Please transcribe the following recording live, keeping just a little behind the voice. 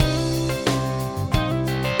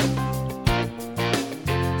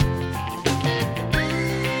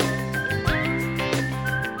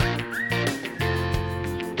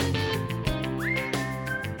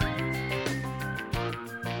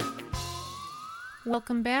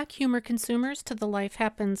Welcome back, humor consumers, to the Life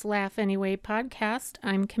Happens Laugh Anyway podcast.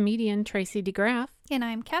 I'm comedian Tracy DeGraff. And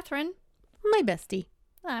I'm Catherine. My bestie.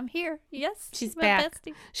 I'm here. Yes. She's my back.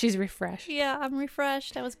 bestie. She's refreshed. Yeah, I'm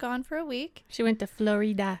refreshed. I was gone for a week. She went to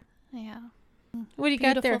Florida. Yeah. What do you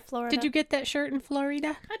got there? Florida. Did you get that shirt in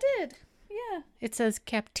Florida? I did. Yeah. It says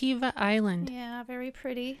Captiva Island. Yeah, very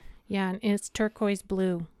pretty. Yeah, and it's turquoise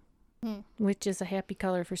blue, which is a happy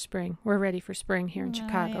color for spring. We're ready for spring here in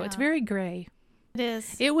Chicago. Yeah. It's very gray. It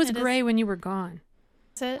is. It was gray when you were gone.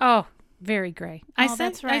 Is it? Oh, very gray.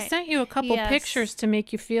 That's right. I sent you a couple Yes. pictures to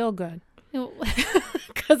make you feel good. Oh.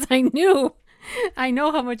 Because I know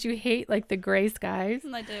how much you hate like the gray skies.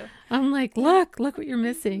 I do. I'm like, look what you're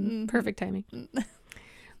missing. Perfect timing.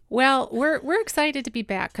 Well, we're excited to be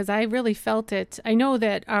back because I really felt it. I know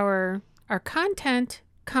that our content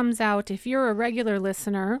comes out if you're a regular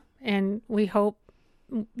listener, and we hope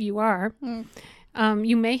you are.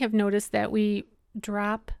 You may have noticed that we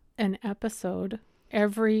drop an episode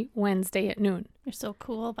every Wednesday at noon. You're so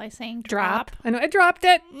cool by saying Drop. I know I dropped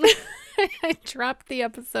it. I dropped the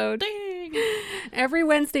episode. Ding. Every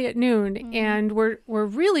Wednesday at noon, and we're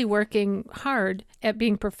really working hard at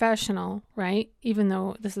being professional, right? Even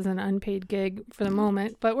though this is an unpaid gig for the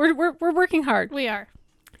moment, but we're working hard We are.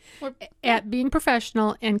 We're at being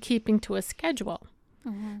professional and keeping to a schedule.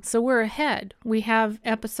 So we're ahead. We have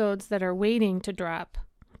episodes that are waiting to drop.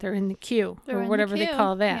 They're in the queue They're or in the whatever they queue.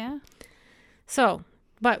 call that. Yeah. So,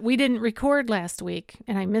 but we didn't record last week,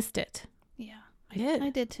 and I missed it. Yeah. I did. I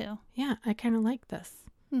did too. Yeah, I kind of like this.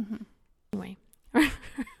 Mm-hmm. Anyway.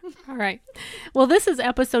 All right. Well, this is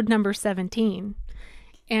episode number 17.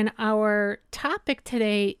 And our topic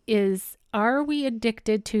today is, are we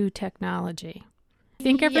addicted to technology? I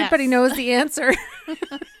think everybody Yes. knows the answer.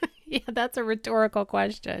 Yeah, that's a rhetorical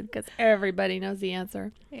question because everybody knows the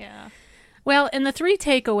answer. Yeah. Well, and the 3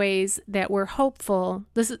 takeaways that we're hopeful,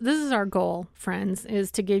 this is our goal, friends, is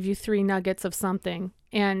to give you 3 nuggets of something.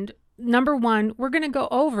 And number 1, we're going to go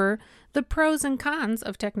over the pros and cons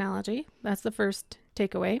of technology. That's the first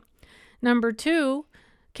takeaway. Number 2,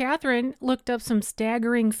 Catherine looked up some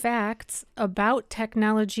staggering facts about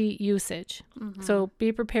technology usage. So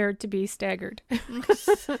be prepared to be staggered.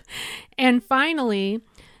 And finally,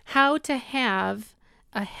 how to have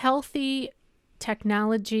a healthy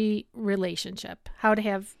technology relationship, how to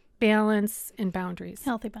have balance and boundaries.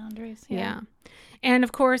 Healthy boundaries. Yeah. And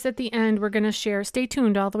of course, at the end, we're going to share, stay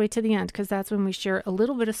tuned all the way to the end, because that's when we share a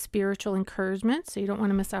little bit of spiritual encouragement. So you don't want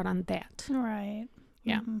to miss out on that. Right.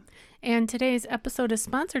 Yeah. And today's episode is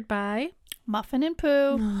sponsored by Muffin and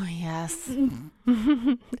Pooh. Oh, yes.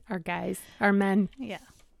 Our guys, our men. Yeah.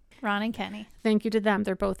 Ron and Kenny. Thank you to them.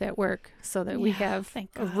 They're both at work so that we Yeah, have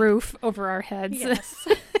thank a God. roof over our heads Yes.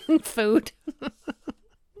 and food.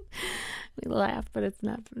 We laugh, but it's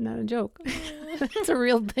not a joke. It's a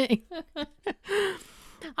real thing.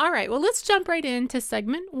 All right. Well, let's jump right into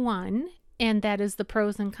segment 1, and that is the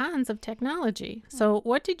pros and cons of technology. So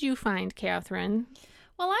what did you find, Catherine?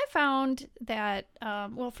 Well, I found that,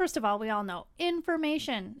 first of all, we all know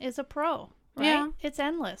information is a pro, right? Yeah. It's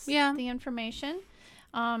endless. Yeah. The information,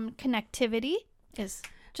 connectivity is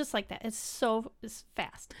just like that. It's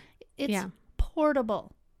fast. It's Yeah.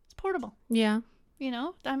 portable. It's portable. Yeah. You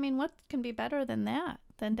know, I mean, what can be better than that,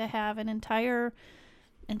 than to have an entire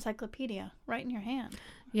encyclopedia right in your hand?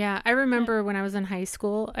 Yeah. I remember when I was in high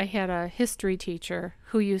school, I had a history teacher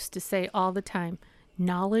who used to say all the time,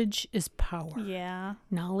 knowledge is power. Yeah.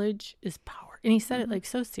 Knowledge is power. And he said it like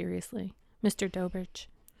so seriously. Mr. Dobrich.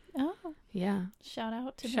 Oh, Yeah. shout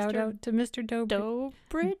out to Shout Mr. out to Mr.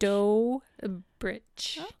 Dobrich. Dobrich.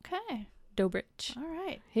 Dobrich. Okay. Dobrich. All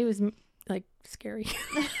right. He was like scary.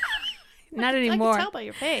 Not I anymore. can tell by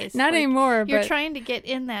your face. Not Like, anymore, You're but trying to get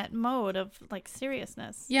in that mode of like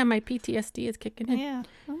seriousness. yeah, my PTSD is kicking in. Yeah.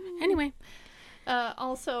 Anyway.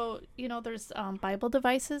 Also, you know, there's Bible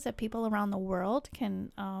devices that people around the world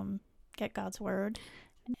can get God's word,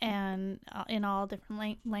 and in all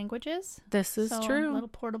different languages. This is So, true. A little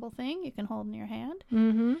portable thing you can hold in your hand.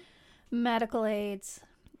 Mm-hmm. Medical aids.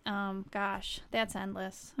 Gosh, that's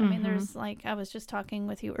endless. I mean, there's like, I was just talking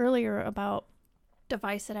with you earlier about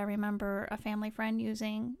device that I remember a family friend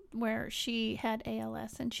using where she had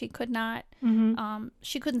ALS and she could not,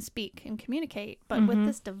 she couldn't speak and communicate. But with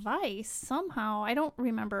this device, somehow, I don't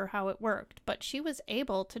remember how it worked, but she was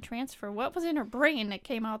able to transfer what was in her brain that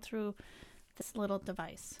came out through this little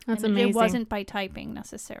device. That's And amazing. It wasn't by typing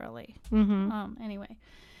necessarily. Anyway,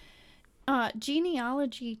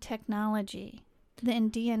 genealogy technology.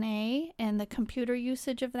 Then DNA and the computer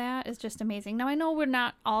usage of that is just amazing. Now, I know we're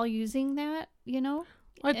not all using that, you know.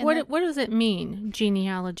 Like, and what does it mean,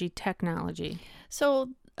 genealogy technology? So,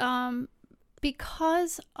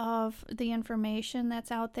 because of the information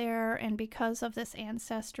that's out there and because of this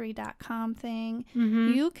ancestry.com thing,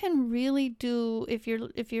 you can really do, if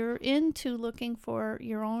you're into looking for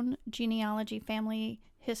your own genealogy, family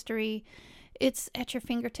history, it's at your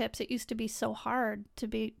fingertips. It used to be so hard to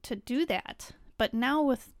do that. But now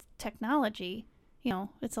with technology,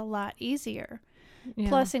 it's a lot easier. Yeah.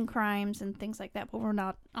 Plus in crimes and things like that, but we're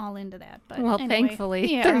not all into that. But well, anyway,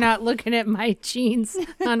 thankfully, they're not looking at my genes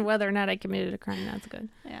on whether or not I committed a crime. That's good.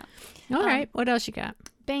 Yeah. All right. What else you got?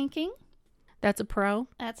 Banking. That's a pro.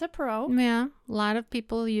 That's a pro. Yeah. A lot of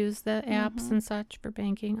people use the apps and such for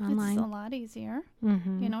banking online. It's a lot easier.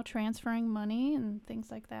 Transferring money and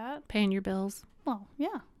things like that. Paying your bills. Well,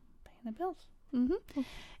 yeah. Paying the bills. And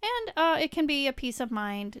it can be a peace of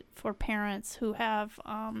mind for parents who have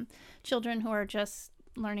children who are just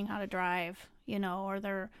learning how to drive, or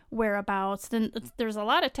their whereabouts. Then there's a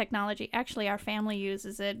lot of technology. Actually, our family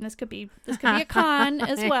uses it, and this could be a con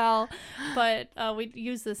as well. But we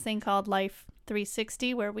use this thing called Life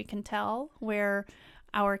 360, where we can tell where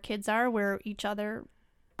our kids are, where each other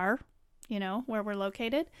are, where we're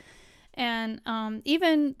located, and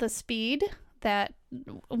even the speed that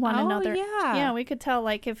one another. Yeah, we could tell,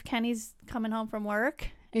 like, if Kenny's coming home from work,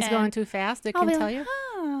 he's going too fast. It can tell you.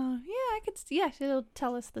 Oh, yeah, I could. Yeah, it'll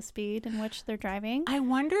tell us the speed in which they're driving. I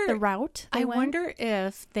wonder the route. I wonder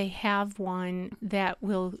if they have one that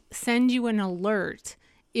will send you an alert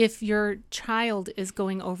if your child is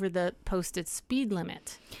going over the posted speed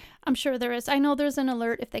limit. I'm sure there is. I know there's an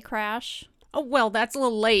alert if they crash. Oh, well, that's a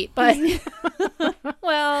little late, but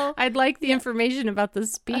well, I'd like the information about the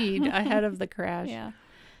speed ahead of the crash. Yeah,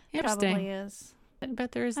 interesting. Probably is. I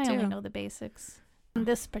bet there is too. I only know the basics.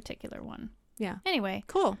 This particular one. Yeah. Anyway,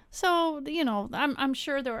 cool. So I'm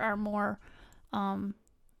sure there are more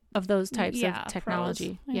of those types of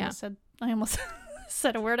technology. Pros. I almost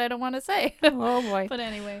said a word I don't want to say. Oh boy. But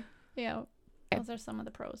anyway, yeah, those are some of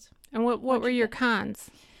the pros. And what were your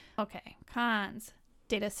cons? Okay, cons.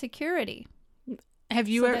 Data security. Have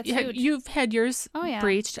you you've had yours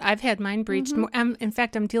breached? I've had mine breached. In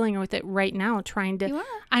fact, I'm dealing with it right now, trying to. You are?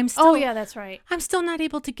 I'm still. Oh yeah, that's right. I'm still not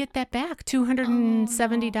able to get that back.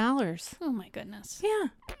 $270. Oh my goodness. Yeah,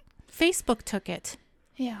 Facebook took it.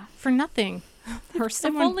 Yeah, for nothing. Or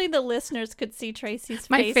someone. If only the listeners could see Tracy's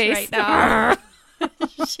face right now.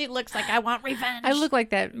 She looks like I want revenge. I look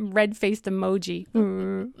like that red-faced emoji,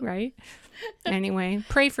 right? Anyway,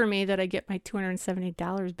 pray for me that I get my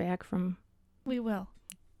 $270 back from. We will.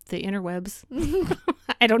 The interwebs.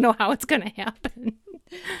 I don't know how it's going to happen.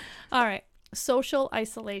 All right. Social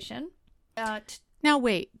isolation. Now,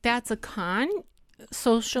 wait. That's a con?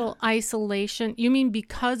 Social isolation? You mean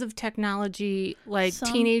because of technology, like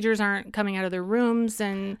teenagers aren't coming out of their rooms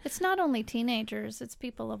and... It's not only teenagers. It's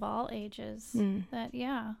people of all ages that,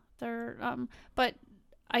 they're... But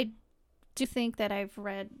I do think that I've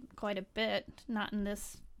read quite a bit, not in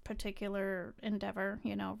this particular endeavor,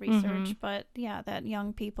 research, but that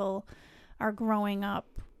young people are growing up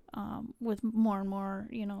with more and more,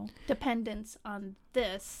 dependence on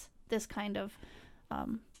this kind of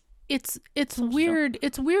it's weird.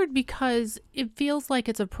 It's weird because it feels like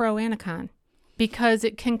it's a pro and a con, because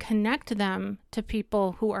it can connect them to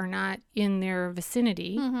people who are not in their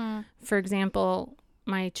vicinity. For example,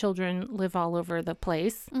 my children live all over the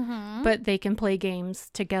place, but they can play games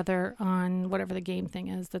together on whatever the game thing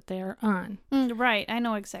is that they're on. Right. I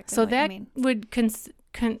know exactly so what that you mean. Would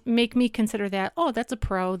make me consider that, that's a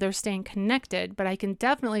pro. They're staying connected, but I can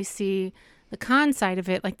definitely see the con side of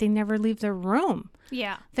it. Like, they never leave their room.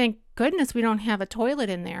 Yeah. Thank goodness we don't have a toilet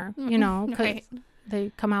in there, because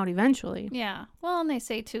they come out eventually. Yeah. Well, and they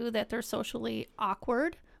say, too, that they're socially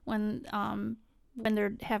awkward when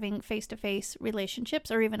they're having face-to-face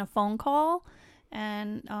relationships or even a phone call,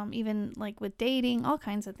 and even like with dating, all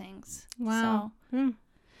kinds of things. Wow. So,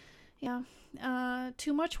 yeah.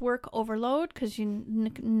 Too much work overload because you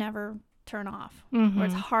never turn off, or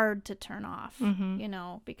it's hard to turn off,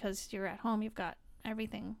 because you're at home, you've got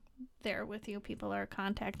everything there with you. People are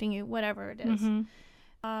contacting you, whatever it is.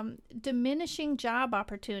 Diminishing job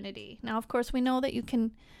opportunity. Now, of course, we know that you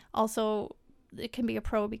can also... It can be a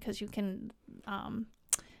pro because you can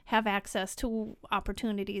have access to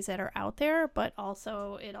opportunities that are out there, but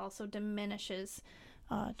it also diminishes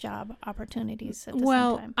job opportunities at the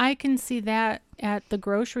same time. I can see that at the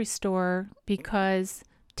grocery store because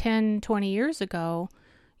 10, 20 years ago,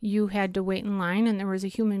 you had to wait in line and there was a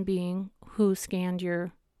human being who scanned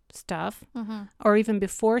your stuff. Or even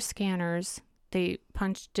before scanners, they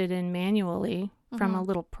punched it in manually from a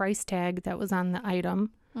little price tag that was on the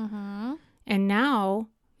item. And now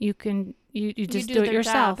you can you just do it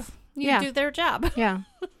yourself. You do their job. Yeah.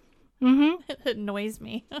 Mm-hmm. It annoys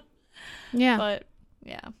me. Yeah. But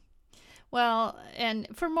yeah. Well, and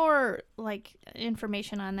for more like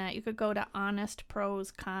information on that, you could go to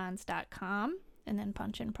honestproscons.com and then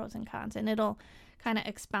punch in pros and cons, and it'll kind of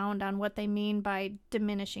expound on what they mean by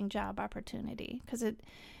diminishing job opportunity, because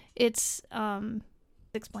it's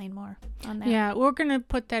explain more on that. Yeah, we're going to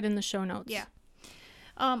put that in the show notes. Yeah.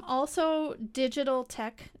 Also, digital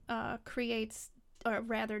technology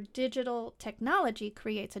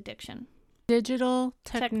creates addiction. Digital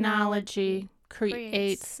technology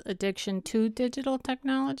creates addiction to digital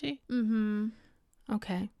technology? Mm-hmm.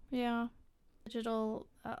 Okay. Yeah. Digital,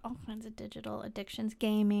 all kinds of digital addictions,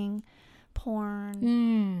 gaming,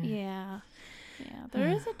 porn. Yeah. Yeah. There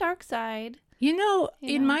is a dark side.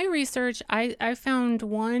 In my research, I found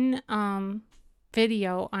one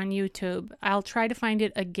video on YouTube. I'll try to find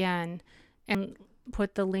it again and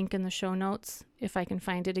put the link in the show notes if I can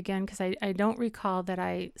find it again, because I don't recall that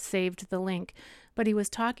I saved the link. But he was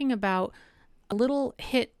talking about a little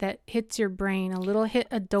hit that hits your brain, a little hit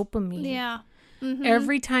of dopamine. Yeah. Mm-hmm.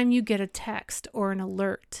 Every time you get a text or an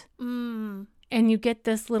alert, and you get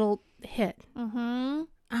this little hit. Mm-hmm.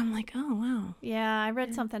 I'm like, oh, wow. Yeah, I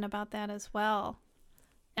read something about that as well.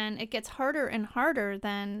 And it gets harder and harder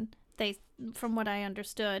than from what I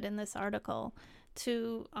understood in this article,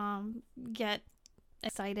 to get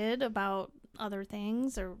excited about other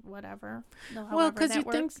things or whatever. Well, because you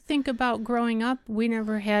think about growing up, we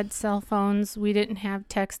never had cell phones. We didn't have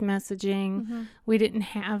text messaging. Mm-hmm. We didn't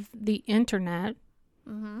have the internet.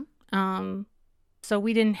 Mm-hmm. So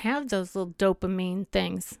we didn't have those little dopamine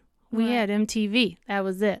things. We Right. had MTV. That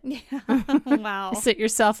was it. Yeah. Wow. Sit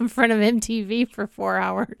yourself in front of MTV for 4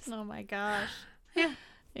 hours. Oh my gosh. Yeah.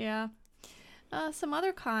 Yeah. Some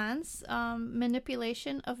other cons,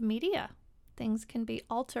 manipulation of media. Things can be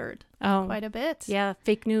altered quite a bit. Yeah,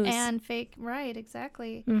 fake news. And right,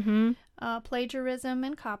 exactly. Mm-hmm. Plagiarism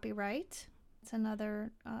and copyright. It's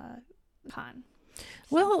another con.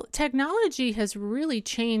 Well, technology has really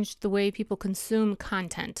changed the way people consume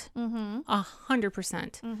content. 100%.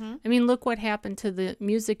 Mm-hmm. I mean, look what happened to the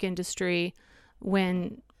music industry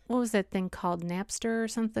when, what was that thing called, Napster or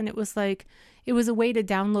something? It was a way to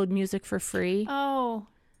download music for free. Oh,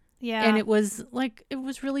 yeah. And it was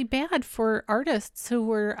really bad for artists who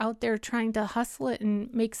were out there trying to hustle it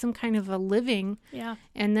and make some kind of a living. Yeah.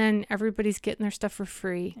 And then everybody's getting their stuff for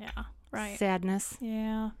free. Yeah, right. Sadness.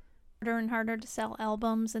 Yeah. Harder and harder to sell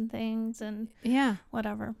albums and things and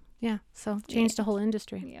whatever. Yeah. So changed the whole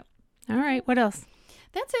industry. Yep. All right. What else?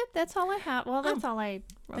 That's it. That's all I have. Well, that's all I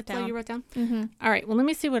wrote down. All you wrote down? Mm-hmm. All right. Well, let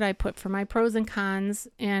me see what I put for my pros and cons,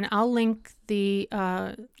 and I'll link the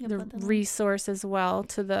resource as well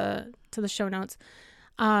to the show notes.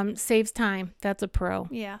 Saves time. That's a pro.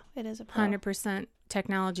 Yeah, it is a pro. 100%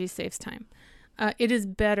 technology saves time. It is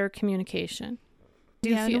better communication.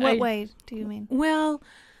 In what way do you mean? Well,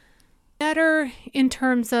 better in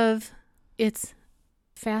terms of it's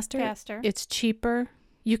faster. It's cheaper.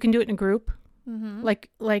 You can do it in a group. Mm-hmm.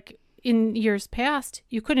 Like in years past,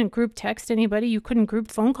 you couldn't group text anybody. You couldn't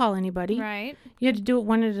group phone call anybody. Right. You had to do it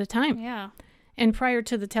one at a time. Yeah. And prior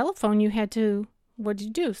to the telephone, you had to, what did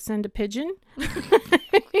you do? Send a pigeon?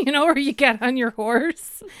 Or you got on your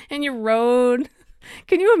horse and you rode.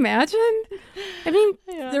 Can you imagine? I mean,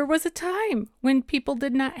 There was a time when people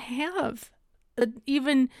did not have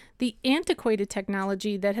even the antiquated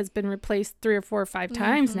technology that has been replaced 3 or 4 or 5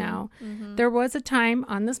 times now. Mm-hmm. There There was a time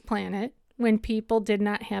on this planet when people did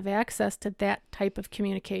not have access to that type of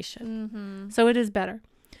communication. Mm-hmm. So it is better.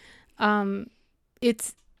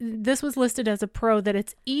 This was listed as a pro that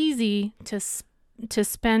it's easy to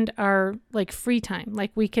spend our free time.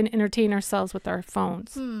 Like we can entertain ourselves with our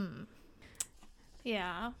phones.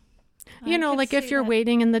 Yeah. Like if you're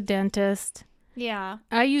waiting in the dentist. Yeah.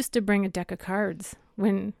 I used to bring a deck of cards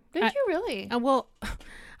when. Did you really? Well,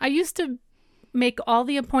 I used to make all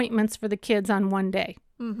the appointments for the kids on one day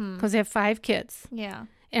Mm-hmm. because I have 5 kids. Yeah.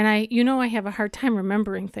 And I have a hard time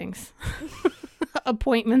remembering things,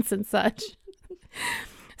 appointments and such.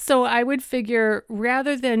 So I would figure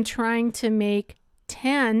rather than trying to make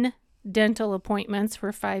 10 dental appointments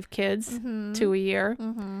for 5 kids to a year,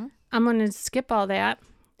 I'm going to skip all that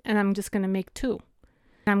and I'm just going to make 2.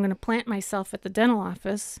 I'm going to plant myself at the dental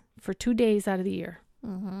office for 2 days out of the year.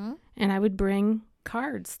 Mm-hmm. And I would bring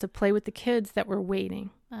cards to play with the kids that were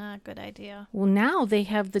waiting. Good idea. Well, now they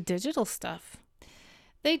have the digital stuff.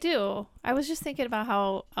 They do. I was just thinking about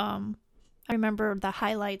how I remember the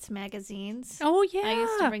Highlights magazines. Oh, yeah. I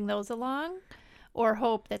used to bring those along or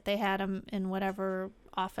hope that they had them in whatever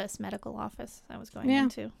medical office I was going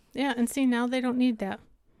into. Yeah, and see, now they don't need that.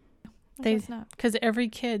 I guess not. Because every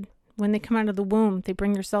kid when they come out of the womb, they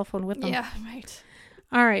bring their cell phone with them. Yeah, right.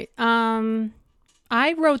 All right.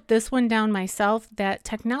 I wrote this one down myself, that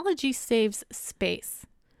technology saves space.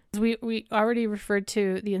 We already referred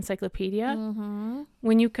to the encyclopedia. Mm-hmm.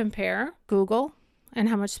 When you compare Google and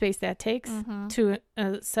how much space that takes Mm-hmm. to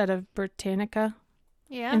a set of Britannica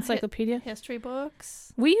Yeah. encyclopedia. History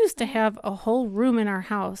books. We used to have a whole room in our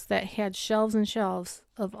house that had shelves and shelves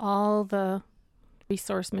of all the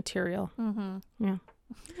resource material. Mm-hmm. Yeah.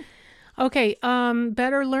 Okay.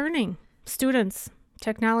 Better learning. Students,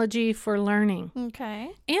 technology for learning,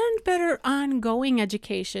 Okay. and better ongoing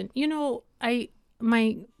education. You know,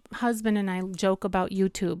 my husband and I joke about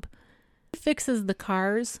YouTube. He fixes the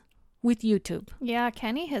cars with YouTube. Yeah,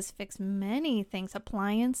 Kenny has fixed many things.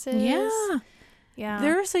 Appliances. Yeah. Yeah.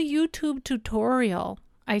 There's a YouTube tutorial.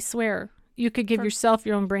 I swear. You could give For- yourself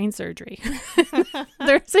your own brain surgery.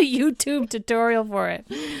 There's a YouTube tutorial for it.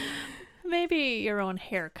 Maybe your own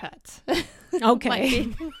haircut. Okay.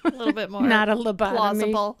 Might be a little bit more Not a lobotomy.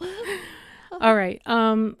 plausible. All right.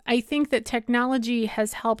 I think that technology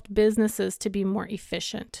has helped businesses to be more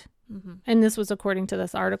efficient. Mm-hmm. And this was according to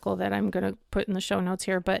this article that I'm going to put in the show notes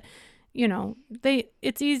here. But, you know,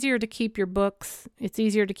 it's easier to keep your books. It's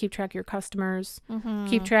easier to keep track of your customers, Mm-hmm.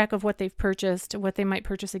 keep track of what they've purchased, what they might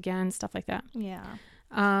purchase again, stuff like that. Yeah.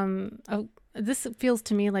 This feels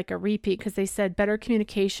to me like a repeat because they said better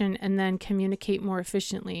communication and then communicate more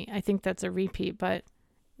efficiently. I think that's a repeat, but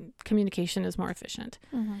communication is more efficient.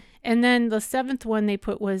 Mm-hmm. And then the seventh one they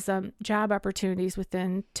put was job opportunities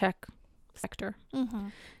within tech sector. Mm-hmm.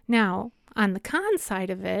 Now, on the con side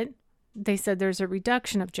of it, they said there's a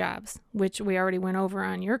reduction of jobs, which we already went over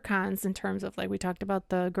on your cons in terms of, like, we talked about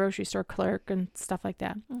the grocery store clerk and stuff like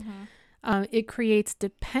that. Mm-hmm. It creates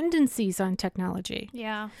dependencies on technology.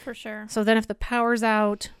 Yeah, for sure. So then if the power's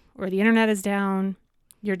out or the internet is down,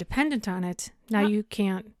 you're dependent on it. Now Huh. you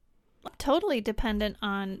can't. I'm totally dependent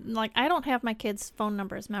on, like, I don't have my kids' phone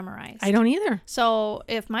numbers memorized. I don't either. So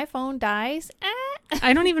if my phone dies,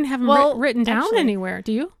 I don't even have them Well, written down actually- anywhere.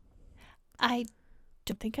 Do you? I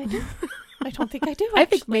don't think I do. I don't think I do. I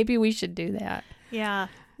think actually. maybe we should do that. Yeah.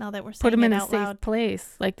 Now that we're saying Put them in it a out safe loud.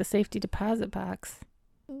 place, like the safety deposit box.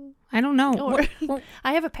 I don't know. Or- What-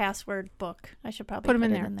 I have a password book. I should probably Put 'em put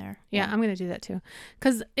in it there. in there. Yeah, I'm going to do that too.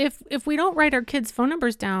 Because if we don't write our kids' phone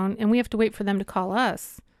numbers down and we have to wait for them to call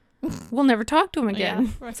us, we'll never talk to them again.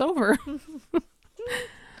 Yeah, right. It's over.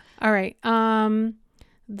 All right.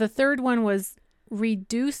 The third one was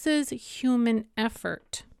reduces human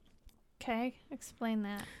effort. Okay. Explain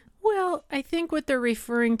that. Well, I think what they're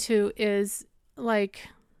referring to is like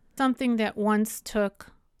something that once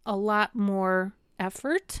took a lot more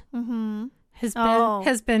effort Mm-hmm.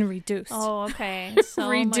 has been reduced. Oh, okay. So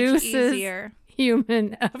Reduces- much easier.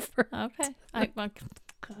 Human effort. Okay. Oh,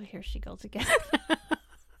 here she goes again.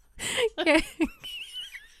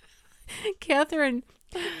 Catherine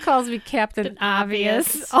calls me Captain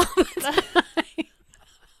Obvious Obvious. all the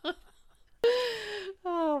time.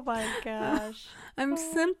 Oh my gosh. I'm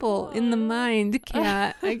simple in the mind,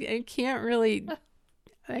 Cat. I can't really,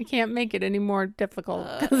 I can't make it any more difficult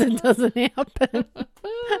because it doesn't happen.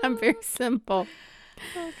 I'm very simple.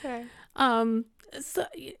 Okay. So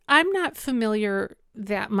I'm not familiar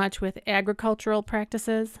that much with agricultural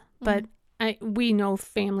practices, but we know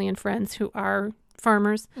family and friends who are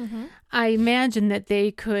farmers. Mm-hmm. I imagine that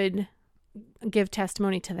they could give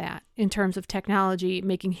testimony to that in terms of technology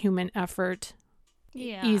making human effort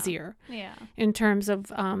Yeah. easier. Yeah. In terms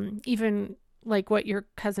of even like what your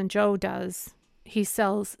cousin Joe does. He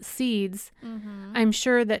sells seeds. Mm-hmm. I'm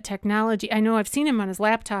sure that technology, I know I've seen him on his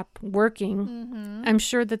laptop working. Mm-hmm. I'm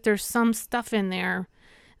sure that there's some stuff in there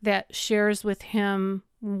that shares with him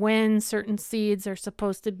when certain seeds are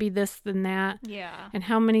supposed to be this and that, Yeah. and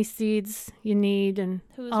how many seeds you need, and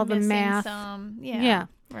Who's all the missing math. some? Yeah. Yeah.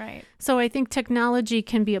 Right. So I think technology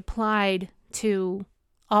can be applied to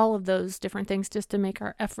all of those different things just to make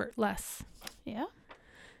our effort less. Yeah.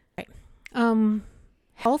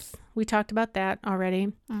 Health, we talked about that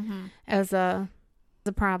already Mm-hmm. as a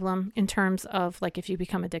problem in terms of like if you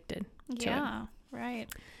become addicted. Yeah. Right.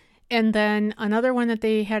 And then another one that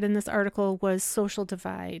they had in this article was social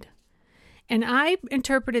divide. And I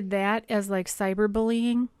interpreted that as like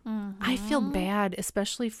cyberbullying. Mm-hmm. I feel bad,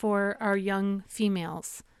 especially for our young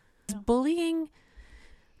females. Bullying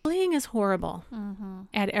is horrible Mm-hmm.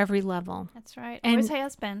 at every level. That's right. And- Always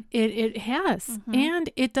has been. It has. Mhm. And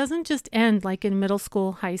it doesn't just end like in middle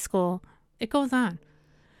school, high school. It goes on.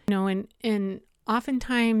 You know, and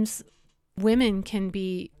oftentimes women can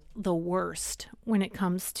be the worst when it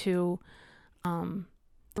comes to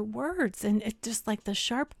the words, and it's just like the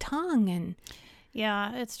sharp tongue, and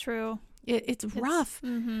Yeah, it's true. it's rough.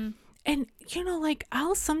 Mm-hmm. And, like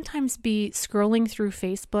I'll sometimes be scrolling through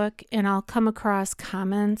Facebook and I'll come across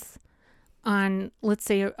comments on, let's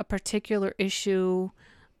say, a particular issue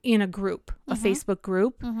in a group, a Facebook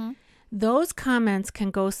group. Mm-hmm. Those comments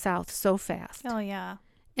can go south so fast. Oh, yeah.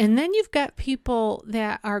 And then you've got people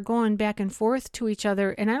that are going back and forth to each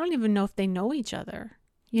other, and I don't even know if they know each other,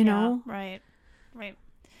 you know? Right.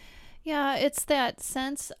 Yeah, it's that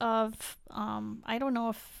sense of, I don't know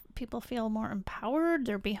if people feel more empowered.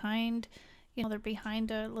 They're behind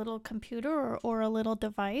a little computer or a little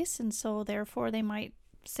device, and so therefore they might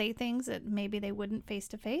say things that maybe they wouldn't face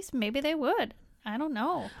to face. Maybe they would. I don't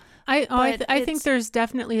know. I think there's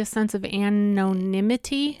definitely a sense of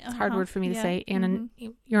anonymity. It's a hard word for me to say.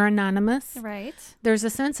 You're anonymous. Right. There's a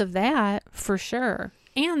sense of that for sure.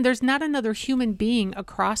 And there's not another human being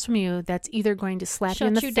across from you that's either going to slap you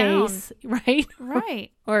in the face, right?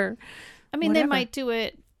 Right. Or I mean, whatever. they might do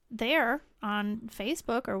it there on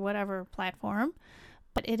Facebook or whatever platform,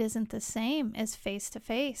 but it isn't the same as face to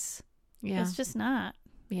face. Yeah. It's just not.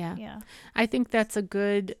 Yeah. Yeah. I think that's a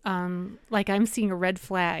good like I'm seeing a red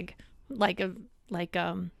flag, like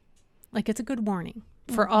it's a good warning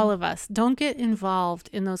for all of us. Don't get involved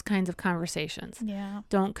in those kinds of conversations. Yeah.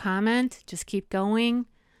 Don't comment, just keep going.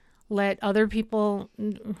 Let other people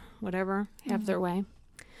whatever have their way.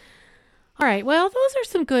 All right. Well, those are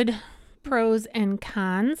some good pros and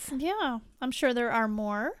cons. Yeah. I'm sure there are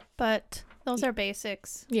more, but those are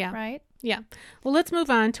basics. Yeah. Right? Yeah. Well, let's move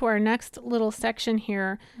on to our next little section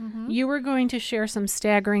here. You were going to share some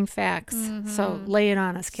staggering facts. So lay it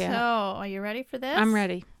on us, Kat. So, are you ready for this? I'm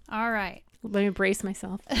ready. All right. Let me brace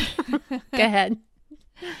myself. Go ahead.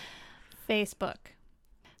 Facebook.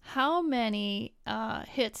 How many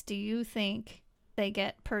hits do you think they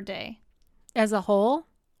get per day? As a whole?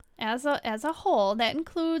 As a whole, that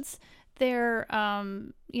includes their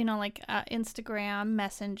Instagram,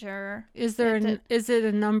 Messenger. Is it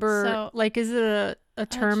a number? So, like, is it a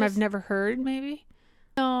term I've just- never heard? Maybe.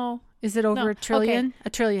 No. Is it over No, a trillion? okay. A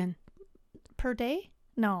trillion. Per day?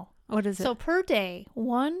 No. What is it? So per day,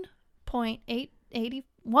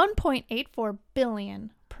 1.84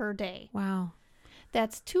 billion per day. Wow.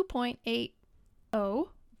 That's 2.80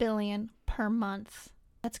 billion per month.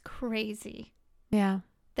 That's crazy. Yeah.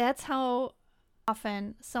 That's how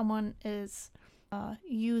often someone is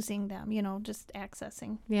using them, just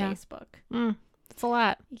accessing Facebook. It's a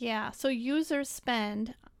lot. Yeah. So users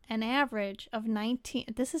spend an average of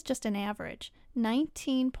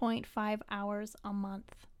 19.5 hours a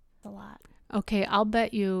month. That's a lot. Okay, I'll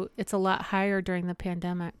bet you it's a lot higher during the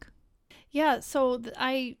pandemic. Yeah, so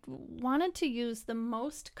I wanted to use the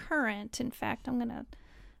most current. In fact, I'm gonna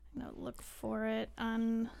look for it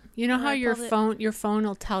on. You know where how I your pulled it. phone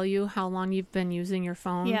will tell you how long you've been using your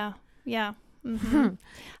phone? Yeah. You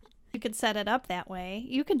could set it up that way.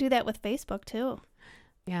 You can do that with Facebook too.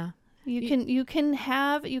 Yeah. You can,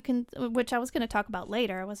 which I was going to talk about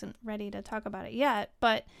later. I wasn't ready to talk about it yet,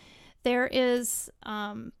 but there is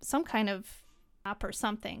some kind of app or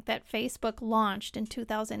something that Facebook launched in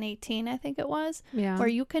 2018, I think it was, where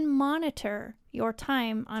you can monitor your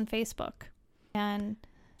time on Facebook. And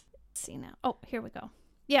let's see now. Oh, here we go.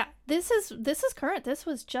 Yeah, this is current. This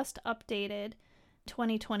was just updated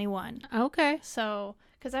 2021. Okay. So,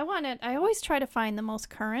 because I always try to find the most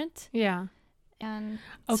current. Yeah. And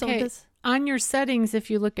okay. So on your settings, if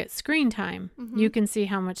you look at screen time, you can see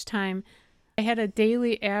how much time. I had a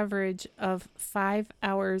daily average of 5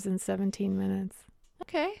 hours and 17 minutes.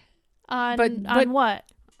 Okay. On But what?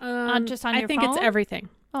 Just on your I think phone? it's everything.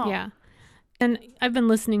 Oh. Yeah. And I've been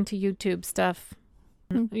listening to YouTube stuff,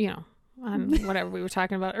 on whatever we were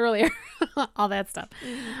talking about earlier, all that stuff.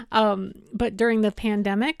 But during the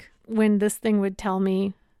pandemic, when this thing would tell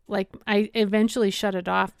me, like, I eventually shut it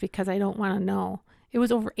off because I don't want to know. It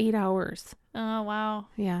was over 8 hours. Oh, wow.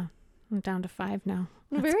 Yeah. I'm down to 5 now.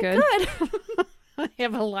 That's Very good. good. I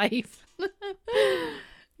have a life.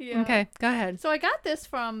 Yeah. Okay, go ahead. So I got this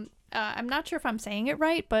from, I'm not sure if I'm saying it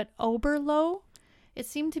right, but Oberlo. It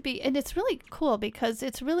seemed to be, and it's really cool because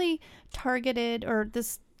it's really targeted, or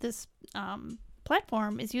this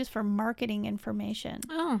platform is used for marketing information.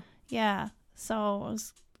 Oh. Yeah. So it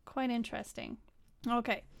was quite interesting.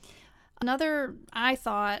 Okay. Another, I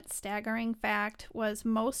thought, staggering fact was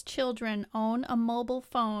most children own a mobile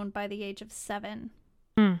phone by the age of 7.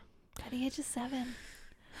 By the age of 7.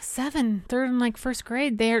 7. They're in like first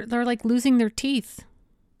grade. They're like losing their teeth.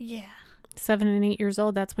 Yeah. 7 and 8 years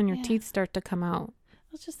old. That's when your teeth start to come out.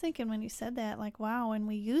 I was just thinking when you said that, like, wow, and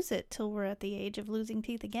we use it till we're at the age of losing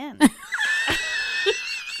teeth again. Like,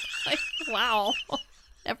 wow.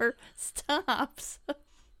 Never stops.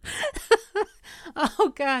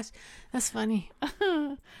 Oh gosh, that's funny.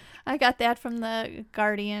 I got that from the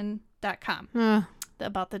Guardian.com Uh,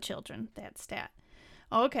 about the children, that stat.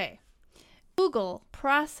 Okay. Google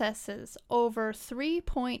processes over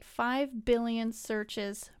 3.5 billion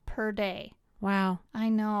searches per day. wow. I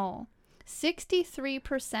know.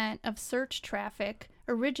 63% of search traffic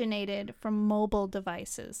originated from mobile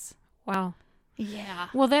devices. Wow. Yeah.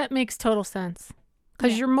 Well, that makes total sense.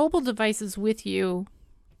 Because Yeah. your mobile device is with you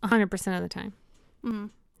 100% of the time. Mm.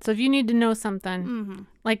 So if you need to know something, Mm-hmm.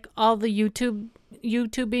 like all the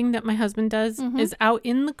YouTubing that my husband does is out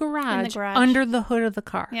in the garage, garage. under the hood of the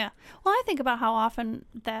car. Yeah. Well, I think about how often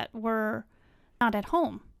that we're not at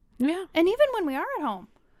home. Yeah. And even when we are at home.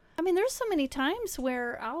 I mean, there's so many times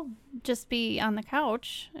where I'll just be on the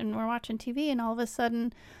couch and we're watching TV and all of a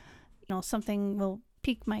sudden, something will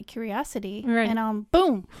pique my curiosity. Right. And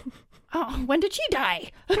boom. Oh, when did she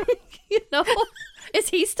die? Is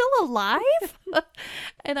he still alive?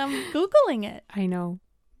 And I'm Googling it. I know.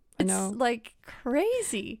 I know. It's like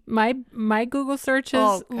crazy. My Google searches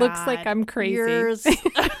Oh, looks like God. I'm crazy. Yours.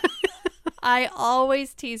 I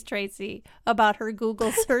always tease Tracy about her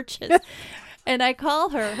Google searches. And I call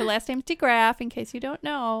her last name's DeGraff. In case you don't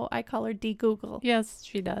know, I call her D-Google. Yes,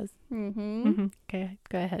 she does. Mm-hmm. Okay,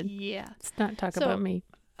 go ahead. Yeah. Let's not talk So- about me.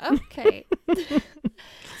 Okay.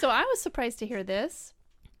 So I was surprised to hear this.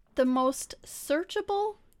 The most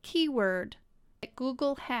searchable keyword that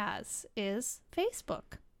Google has is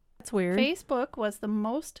Facebook. That's weird. Facebook was the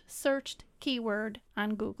most searched keyword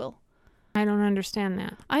on Google. I don't understand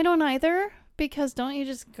that. I don't either, because don't you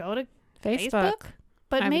just go to Facebook?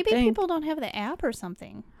 But I would maybe think. people don't have the app or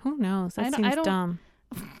something. Who knows? I That don't- I seems don't- dumb.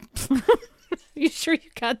 You sure you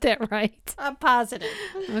got that right? I'm positive.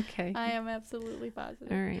 Okay. I am absolutely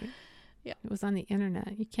positive. All right. Yeah. It was on the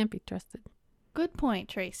internet. You can't be trusted. Good point,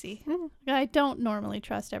 Tracy. Mm. I don't normally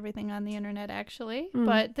trust everything on the internet, actually. Mm.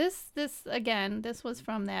 But this was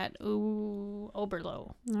from that Oberlo.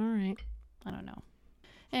 All right. I don't know.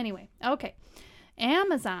 Anyway, okay.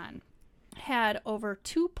 Amazon had over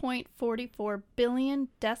 2.44 billion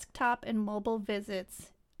desktop and mobile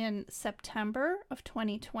visits in September of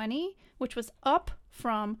 2020, which was up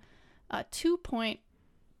from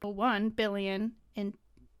 2.01 billion in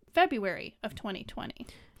February of 2020.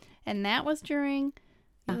 And that was during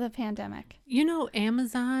the pandemic.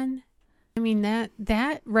 Amazon, I mean,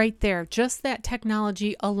 that right there, just that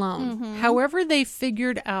technology alone, Mhm. however they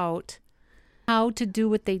figured out how to do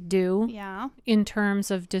what they do Yeah. in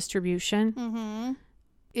terms of distribution, Mm-hmm.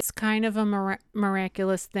 it's kind of a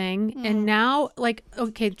miraculous thing. And now,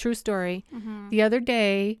 true story. Mm-hmm. The other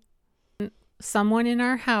day, someone in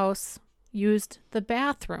our house used the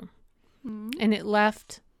bathroom and it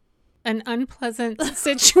left an unpleasant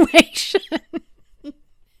situation.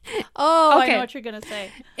 Oh, Okay. I know what you're gonna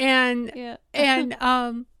say. And Yeah. and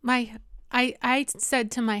I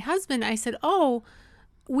said to my husband, I said, "Oh,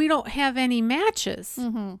 we don't have any matches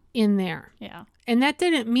Mm-hmm. in there." Yeah. And that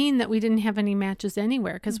didn't mean that we didn't have any matches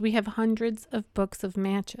anywhere, because we have hundreds of books of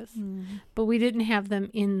matches, but we didn't have them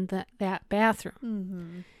in that bathroom.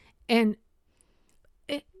 Mm-hmm. And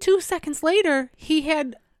 2 seconds later, he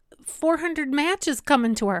had 400 matches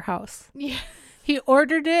coming to our house. Yeah. He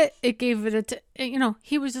ordered it. It gave it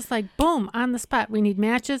he was just like, boom, on the spot. We need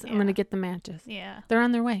matches. I'm going to Yeah. get the matches. Yeah. They're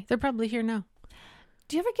on their way. They're probably here now.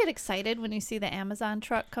 Do you ever get excited when you see the Amazon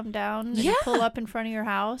truck come down and Yeah. pull up in front of your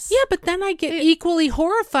house? Yeah, but then I get equally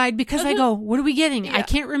horrified because I go, what are we getting? I Yeah.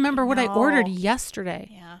 can't remember what I No. ordered yesterday.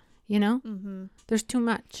 Yeah. Mm-hmm. There's too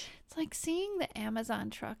much. It's like seeing the Amazon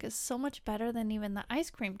truck is so much better than even the ice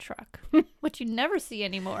cream truck, which you never see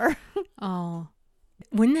anymore. Oh,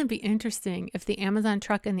 wouldn't it be interesting if the Amazon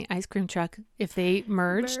truck and the ice cream truck, if they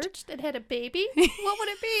merged? It had a baby? What would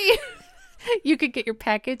it be? You could get your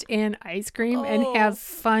package and ice cream and Oh. have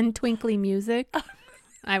fun twinkly music.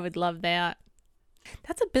 I would love that.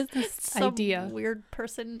 That's a business Some idea. weird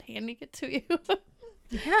person handing it to you.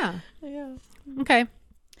 Yeah. Yeah. Okay.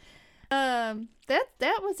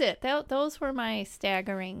 That was it. Those were my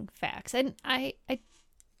staggering facts. And I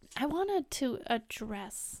wanted to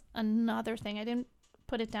address another thing. I didn't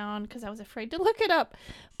put it down because I was afraid to look it up.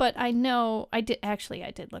 But I know I did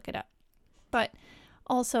look it up. But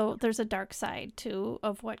also there's a dark side too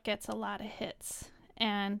of what gets a lot of hits.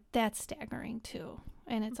 And that's staggering too.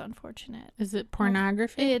 And it's unfortunate. Is it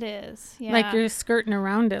pornography? It is. Yeah. Like you're skirting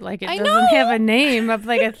around it like it I doesn't know! have a name. Of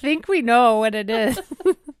like, I think we know what it is.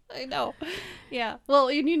 I know. Yeah. Well,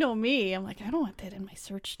 and you know me. I'm like, I don't want that in my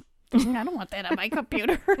search thing. I don't want that on my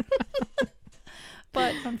computer.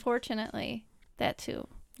 But unfortunately, that too.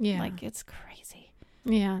 Yeah. Like, it's crazy.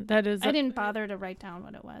 Yeah, that is. I didn't bother to write down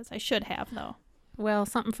what it was. I should have, though. Well,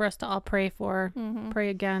 something for us to all pray for, Mm-hmm. pray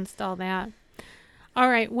against, all that. All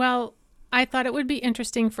right. Well, I thought it would be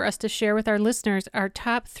interesting for us to share with our listeners our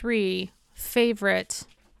top 3 favorite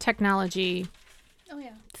technology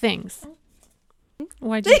things.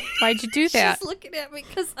 Why'd you do that? She's looking at me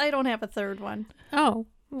because I don't have a third one. Oh,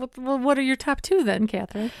 well, what are your top 2 then,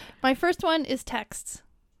 Catherine? My first one is texts.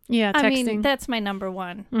 Yeah, texting. I mean, that's my number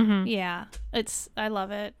one. Mm-hmm. Yeah, I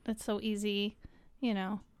love it. It's so easy,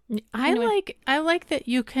 I like that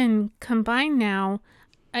you can combine now.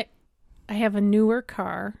 I have a newer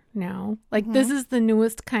car now. Like this is the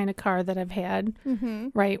newest kind of car that I've had. Mm-hmm.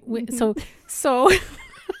 Right. So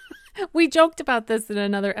we joked about this in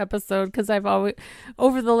another episode because I've always,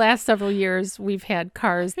 over the last several years, we've had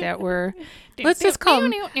cars that were, let's call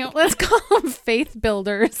them faith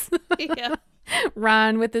builders. Yeah.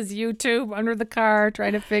 Ron with his YouTube under the car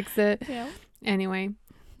trying to fix it. Yeah. Anyway,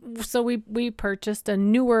 so we purchased a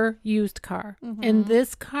newer used car, and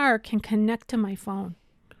this car can connect to my phone.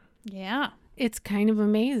 Yeah. It's kind of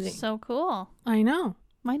amazing. So cool. I know.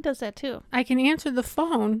 Mine does that too. I can answer the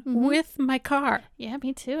phone with my car. Yeah,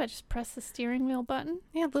 me too. I just press the steering wheel button.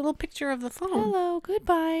 Yeah, little picture of the phone. Hello,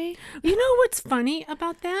 goodbye. You know what's funny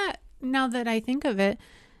about that? Now that I think of it,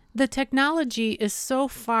 the technology is so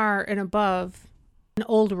far and above an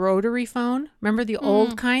old rotary phone. Remember the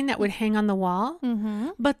old kind that would hang on the wall? Mm-hmm.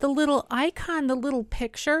 But the little icon, the little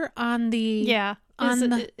picture on the... Yeah.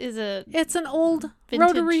 It's an old vintage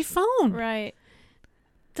rotary phone. Right.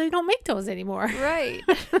 They don't make those anymore. Right.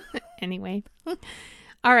 Anyway.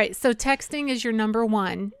 All right. So texting is your number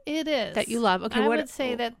one. It is. That you love. Okay. I would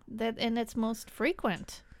say that and it's most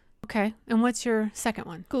frequent. Okay. And what's your second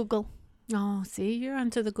one? Google. Oh, see, you're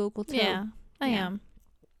onto the Google too. Yeah, I am.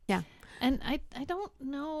 Yeah. And I don't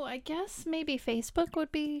know. I guess maybe Facebook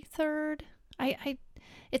would be third.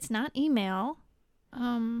 It's not email.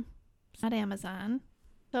 It's not Amazon.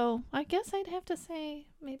 So I guess I'd have to say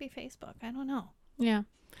maybe Facebook. I don't know. Yeah.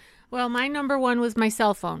 Well, my number one was my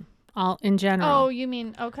cell phone, all in general. Oh, you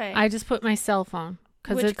mean, okay. I just put my cell phone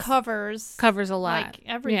because it covers a lot. Like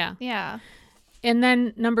every, yeah. And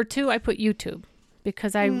then number 2, I put YouTube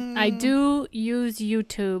because I do use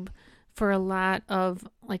YouTube for a lot of,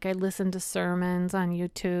 like, I listen to sermons on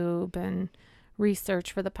YouTube and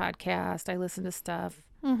research for the podcast. I listen to stuff.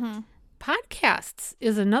 Mm-hmm. Podcasts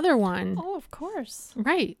is another one. Oh, of course.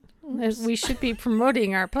 Right. We should be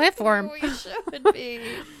promoting our platform. We should be.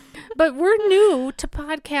 But we're new to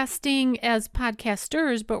podcasting as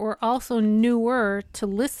podcasters, but we're also newer to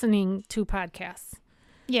listening to podcasts.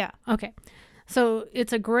 Yeah. Okay. So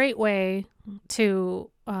it's a great way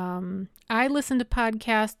to, I listen to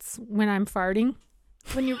podcasts when I'm farting.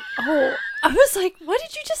 I was like, what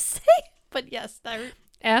did you just say? But yes,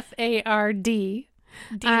 FARD. D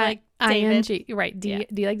like David. ING. Right. D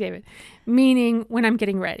like David. Meaning when I'm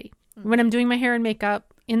getting ready. Mm-hmm. When I'm doing my hair and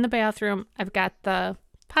makeup in the bathroom, I've got the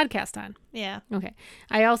podcast on. Yeah. Okay.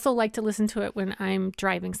 I also like to listen to it when I'm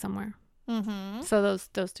driving somewhere. Mm-hmm. So those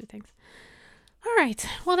 2 things. All right.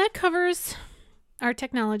 Well, that covers our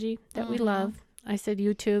technology that we love. I said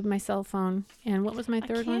YouTube, my cell phone, and what was my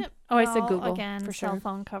third one? Oh, I said Google. Again, for sure. Cell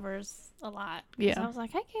phone covers a lot. Yeah. I was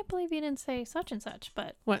like, I can't believe you didn't say such and such,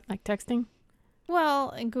 but what, like texting? Well,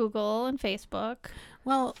 and Google and Facebook.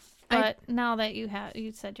 Well, but now that you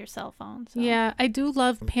said your cell phone. So. Yeah, I do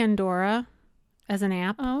love Pandora as an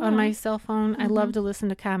app on my cell phone. I love to listen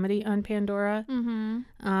to comedy on Pandora. Mm-hmm.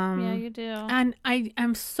 Yeah, you do. And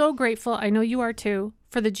I'm so grateful, I know you are too,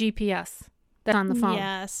 for the GPS that's on the phone.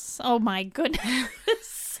 Yes. Oh my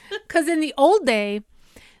goodness. Because in the old day,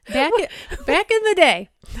 back in the day,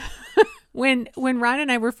 when Ron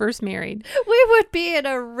and I were first married, we would be in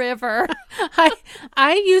a river.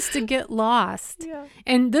 I used to get lost. Yeah.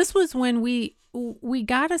 And this was when we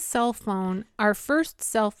got a cell phone. Our first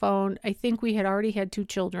cell phone, I think we had already had 2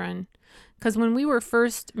 children. Because when we were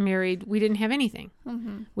first married, we didn't have anything.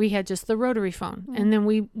 Mm-hmm. We had just the rotary phone. Mm-hmm. And then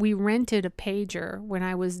we rented a pager when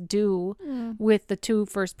I was due with the 2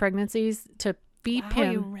 first pregnancies to beep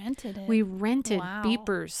him. You rented it. We rented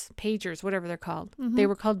beepers, pagers, whatever they're called. Mm-hmm. They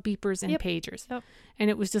were called beepers and pagers. Yep. And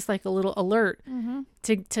it was just like a little alert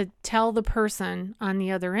to tell the person on the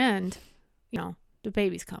other end, the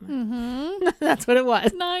baby's coming. Mm-hmm. That's what it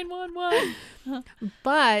was. 911.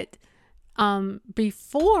 But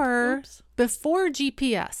before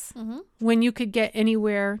GPS, when you could get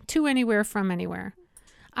anywhere from anywhere,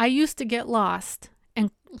 I used to get lost.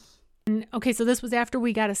 And okay, so this was after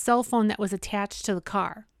we got a cell phone that was attached to the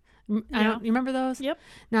car. You remember those? Yep.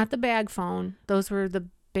 Not the bag phone. Those were the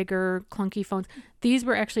bigger, clunky phones. These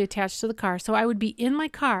were actually attached to the car. So I would be in my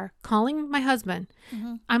car calling my husband.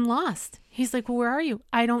 Mm-hmm. I'm lost. He's like, well, where are you?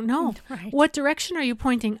 I don't know. Right. What direction are you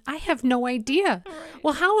pointing? I have no idea.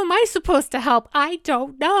 Well, how am I supposed to help? I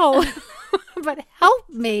don't know. But help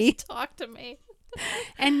me. Talk to me.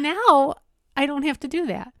 And now I don't have to do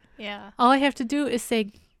that. Yeah. All I have to do is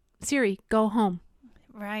say, Siri, go home.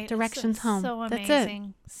 Right. Directions home. So That's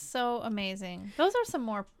amazing. So amazing. Those are some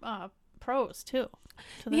more pros too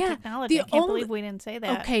to the Yeah, technology. the I can't only- believe we didn't say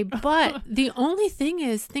that. Okay, but the only thing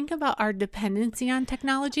is, think about our dependency on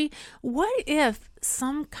technology. What if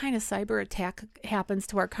some kind of cyber attack happens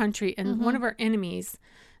to our country and one of our enemies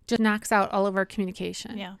just knocks out all of our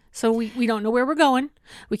communication? Yeah. So we don't know where we're going.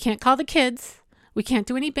 We can't call the kids. We can't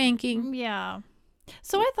do any banking. Yeah.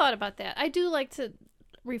 So I thought about that. I do like to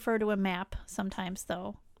refer to a map sometimes,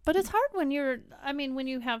 though. But it's hard when when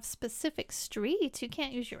you have specific streets, you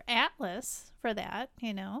can't use your atlas for that,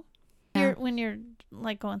 Yeah. When you're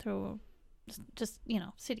like going through just,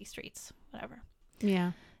 city streets, whatever.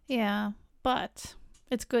 Yeah. Yeah. But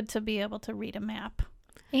it's good to be able to read a map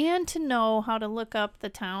and to know how to look up the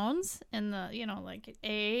towns and the, like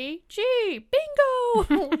AG,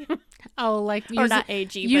 bingo. Oh, like Or not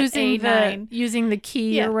AG, using but A9. using the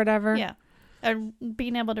key Yeah, or whatever. Yeah. And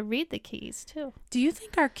being able to read the keys, too. Do you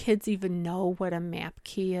think our kids even know what a map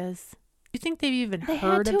key is? Do you think they've even They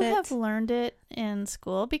heard had of to it? have learned it in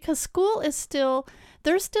school because school is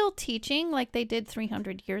they're still teaching like they did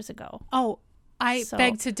 300 years ago. Oh, I So-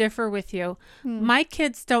 beg to differ with you. My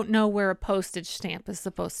kids don't know where a postage stamp is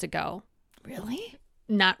supposed to go. Really?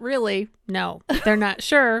 Not really. No, they're not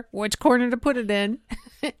sure which corner to put it in.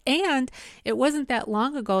 And it wasn't that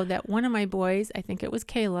long ago that one of my boys, I think it was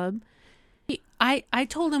Caleb, I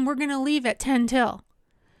told him we're going to leave at 10 till.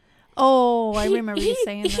 Oh, I remember you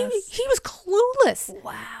saying this. He was clueless.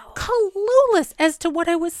 Wow. Clueless as to what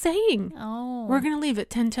I was saying. Oh. We're going to leave at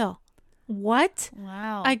 10 till. What?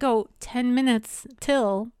 Wow. I go 10 minutes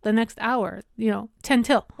till the next hour, 10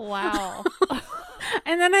 till. Wow.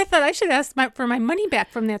 And then I thought I should ask for my money back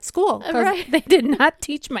from that school because Right. they did not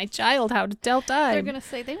teach my child how to tell time. They're going to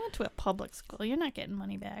say they went to a public school. You're not getting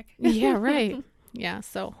money back. Yeah, right. Yeah,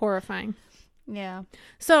 so horrifying. Yeah.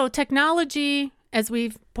 So technology, as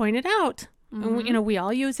we've pointed out, we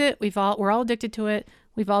all use it. We're all addicted to it.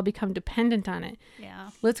 We've all become dependent on it.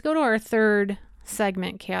 Yeah. Let's go to our third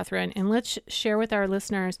segment, Catherine, and let's share with our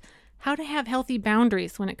listeners how to have healthy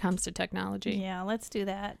boundaries when it comes to technology. Yeah, let's do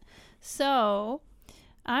that. So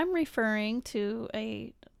I'm referring to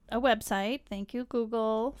a website. Thank you,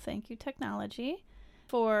 Google. Thank you, technology,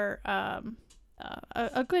 for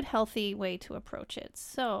a good, healthy way to approach it.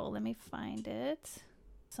 So let me find it.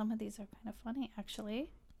 Some of these are kind of funny, actually.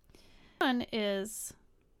 One is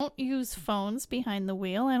don't use phones behind the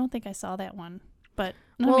wheel. I don't think I saw that one. But,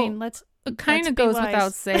 Well, let's... It kind let's of be goes wise.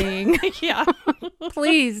 without saying. Yeah.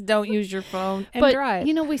 Please don't use your phone and But, drive.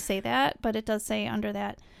 we say that, but it does say under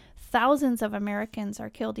that, thousands of Americans are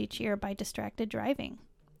killed each year by distracted driving.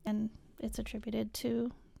 And it's attributed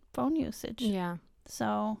to phone usage. Yeah,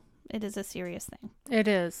 So it is a serious thing. it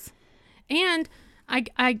is. And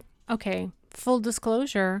okay, full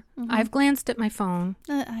disclosure, I've glanced at my phone.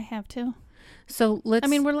 I have to. So let's...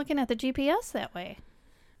 we're looking at the GPS that way.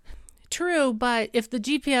 True, but if the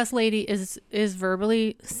GPS lady is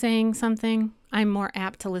verbally saying something, I'm more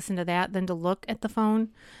apt to listen to that than to look at the phone.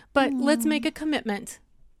 But let's make a commitment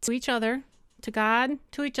to each other, to God,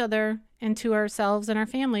 to each other, and to ourselves and our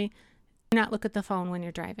family. Do not look at the phone when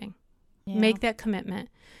you're driving. Yeah. Make that commitment.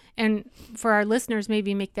 And for our listeners,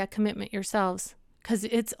 maybe make that commitment yourselves because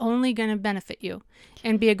it's only going to benefit you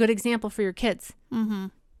and be a good example for your kids. Mm-hmm.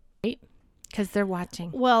 Right? Because they're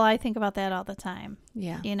watching. Well, I think about that all the time.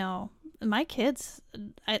 Yeah. My kids,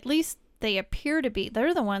 at least they appear to be,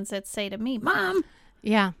 they're the ones that say to me, Mom,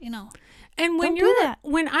 Yeah. And when Don't do that.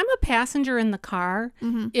 when I'm a passenger in the car,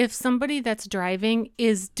 if somebody that's driving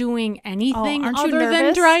is doing anything aren't you other than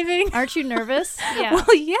nervous? driving, aren't you nervous? Yeah.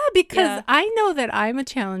 well, yeah, because Yeah. I know that I'm a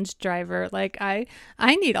challenged driver. Like I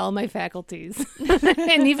need all my faculties,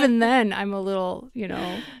 and even then, I'm a little,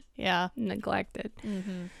 Yeah. neglected.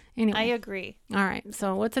 Mm-hmm. Anyway, I agree. all right.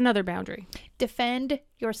 So what's another boundary? Defend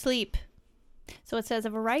your sleep. So it says a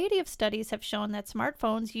variety of studies have shown that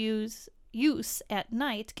smartphones use at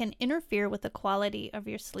night can interfere with the quality of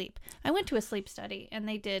your sleep. I went to a sleep study and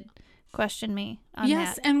they did question me on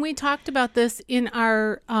Yes, that. and we talked about this in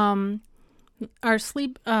our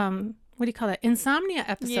sleep. What do you call that? Insomnia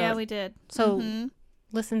episode. Yeah, we did. So Mhm.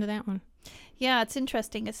 listen to that one. Yeah, it's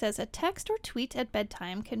interesting. It says a text or tweet at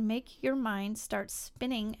bedtime can make your mind start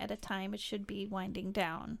spinning at a time it should be winding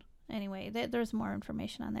down. Anyway, there's more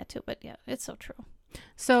information on that too, but yeah, it's so true.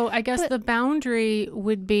 So I guess But- the boundary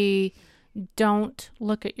would be don't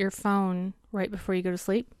look at your phone right before you go to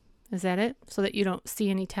sleep. Is that it? So that you don't see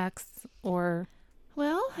any texts or...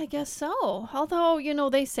 Well, I guess so. Although,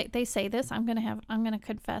 they say this. I'm gonna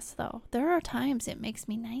confess though. There are times it makes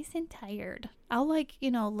me nice and tired. I'll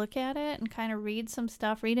look at it and kind of read some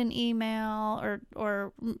stuff, read an email,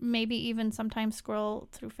 or maybe even sometimes scroll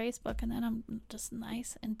through Facebook, and then I'm just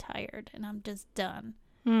nice and tired, and I'm just done.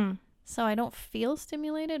 So I don't feel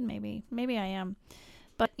stimulated. Maybe I am.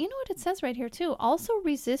 But you know what it says right here too? Also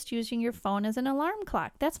resist using your phone as an alarm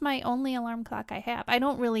clock. That's my only alarm clock I have. I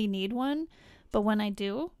don't really need one. But when I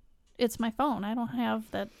do, it's my phone. I don't have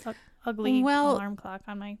that ugly alarm clock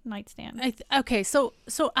on my nightstand. Okay, so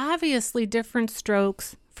obviously different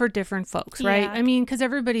strokes for different folks, right? Yeah. I mean, because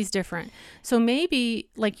everybody's different. So maybe,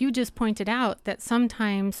 like you just pointed out, that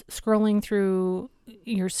sometimes scrolling through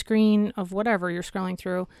your screen of whatever you're scrolling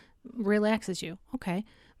through relaxes you. Okay.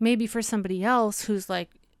 Maybe for somebody else who's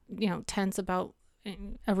tense about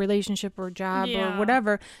a relationship or a job or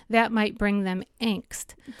whatever, that might bring them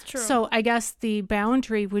angst. It's true. So I guess the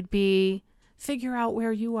boundary would be figure out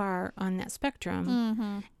where you are on that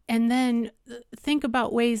spectrum, and then think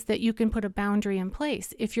about ways that you can put a boundary in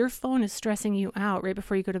place. If your phone is stressing you out right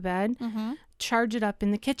before you go to bed, charge it up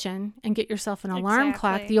in the kitchen and get yourself an alarm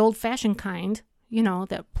clock, the old-fashioned kind,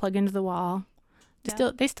 that plug into the wall.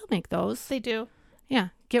 They still make those. They do. Yeah,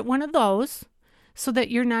 get one of those. So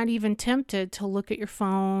that you're not even tempted to look at your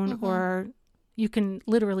phone, or you can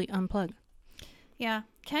literally unplug. Yeah.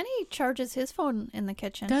 Kenny charges his phone in the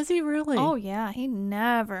kitchen. Does he really? Oh, yeah. He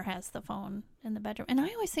never has the phone in the bedroom. And I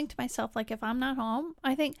always think to myself, if I'm not home,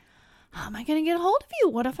 I think, how am I going to get a hold of you?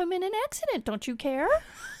 What if I'm in an accident? Don't you care?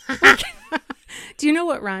 Do you know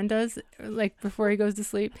what Ron does, before he goes to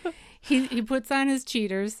sleep? He puts on his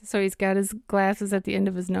cheaters, so he's got his glasses at the end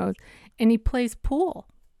of his nose, and he plays pool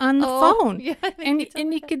on the phone. Yeah, and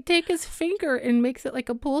he could take his finger and makes it like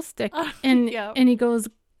a pool stick, and he goes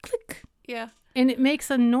click. Yeah. And it makes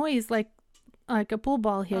a noise like a pool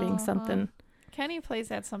ball hitting something. Kenny plays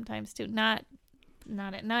that sometimes too. Not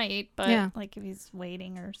at night, but if he's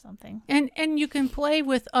waiting or something. And you can play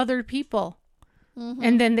with other people.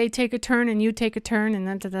 And then they take a turn and you take a turn and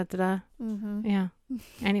then da-da-da-da. Yeah.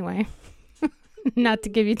 Anyway, not to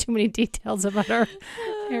give you too many details about our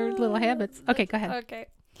little habits. Okay, go ahead. Okay.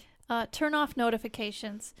 Turn off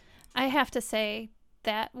notifications. I have to say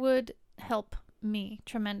that would help me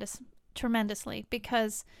tremendously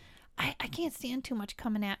because I can't stand too much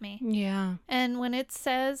coming at me. Yeah. And when it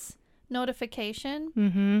says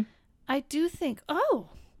notification, I do think, oh,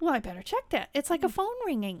 well, I better check that. It's like a phone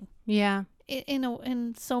ringing. Yeah.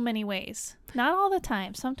 In so many ways. Not all the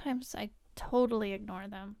time. Sometimes I totally ignore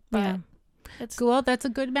them. But that's a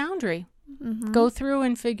good boundary. Go through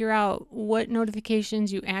and figure out what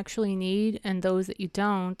notifications you actually need and those that you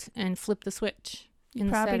don't, and flip the switch. You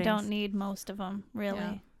probably don't need most of them, really.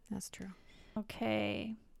 Yeah, that's true.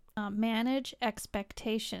 Okay. Manage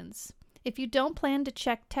expectations. If you don't plan to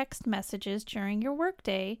check text messages during your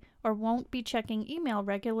workday or won't be checking email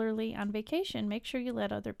regularly on vacation, make sure you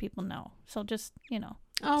let other people know. So just,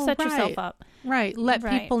 set yourself up. Right. Let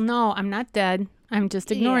people know I'm not dead. I'm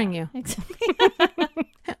just ignoring you. Exactly.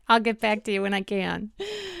 I'll get back to you when I can.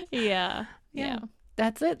 Yeah.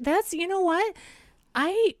 That's it. That's, you know what?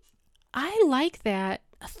 I like that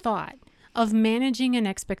thought of managing an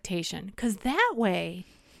expectation, because that way,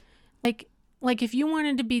 like if you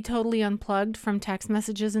wanted to be totally unplugged from text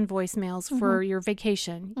messages and voicemails for your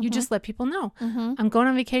vacation, you just let people know. I'm going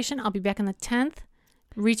on vacation. I'll be back on the 10th.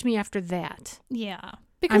 Reach me after that. Yeah.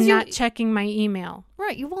 Because I'm not checking my email.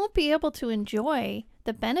 Right. You won't be able to enjoy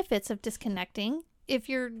the benefits of disconnecting if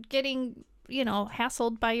you're getting,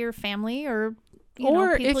 hassled by your family or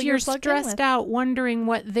if you're stressed out wondering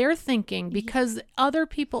what they're thinking, because other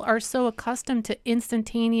people are so accustomed to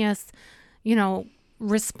instantaneous,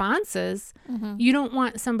 responses. You don't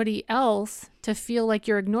want somebody else to feel like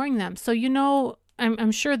you're ignoring them. So,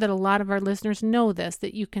 I'm sure that a lot of our listeners know this,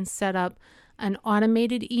 that you can set up an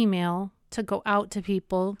automated email to go out to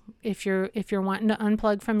people. If you're wanting to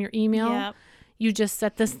unplug from your email, you just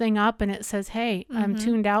set this thing up and it says, hey, I'm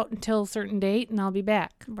tuned out until a certain date and I'll be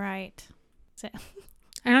back. Right.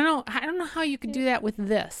 I don't know how you could do that with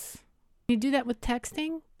this. Can you do that with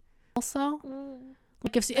texting also?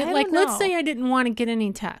 Let's say I didn't want to get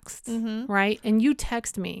any texts, right? And you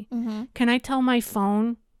text me. Can I tell my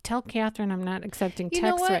phone, tell Catherine I'm not accepting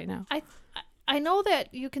texts right now? I know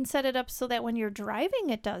that you can set it up so that when you're driving,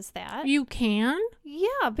 it does that. You can?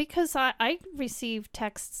 Yeah, because I receive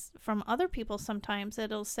texts from other people sometimes.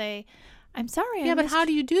 It'll say, I'm sorry. Yeah, but how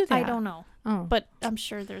do you do that? I don't know. Oh. But I'm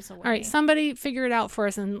sure there's a way. All right, somebody figure it out for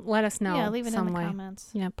us and let us know. Yeah, leave it in the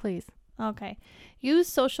comments. Yeah, please. Okay. Use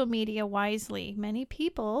social media wisely. Many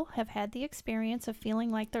people have had the experience of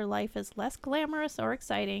feeling like their life is less glamorous or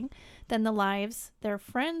exciting than the lives their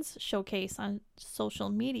friends showcase on social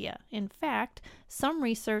media. In fact, some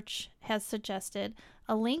research has suggested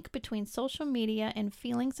a link between social media and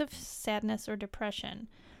feelings of sadness or depression.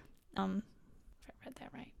 If I read that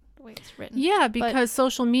right, the way it's written. Yeah, because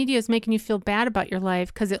social media is making you feel bad about your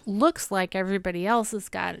life because it looks like everybody else has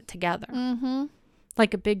got it together. Mm-hmm.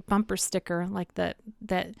 Like a big bumper sticker, like that.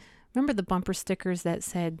 Remember the bumper stickers that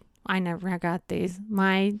said, "I never got these.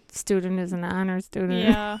 My student is an honor student."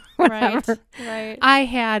 Yeah, Whatever. right. I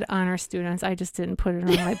had honor students. I just didn't put it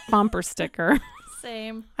on my bumper sticker.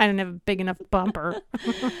 Same. I didn't have a big enough bumper.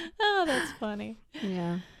 Oh, that's funny.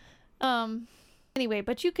 Yeah. Anyway,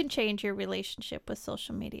 but you can change your relationship with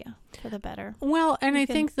social media for the better. Well, and I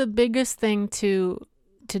think the biggest thing to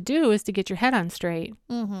do is to get your head on straight.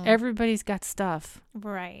 Mm-hmm. Everybody's got stuff.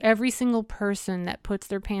 Right. Every single person that puts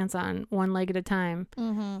their pants on one leg at a time,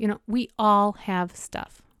 Mm-hmm. We all have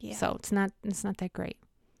stuff. Yeah. So it's not that great.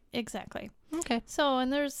 Exactly. Okay. So,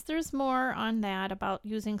 and there's more on that about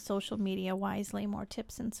using social media wisely, more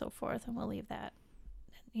tips and so forth, and we'll leave that,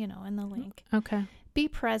 in the link. Okay. Be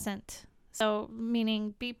present. So,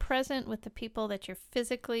 meaning be present with the people that you're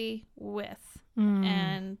physically with,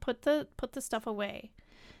 and put the stuff away.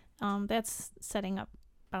 That's setting up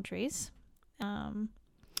boundaries.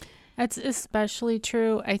 That's especially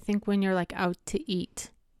true, I think, when you're like out to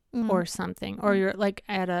eat or something, or you're like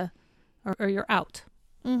or you're out.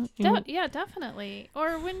 Yeah, definitely.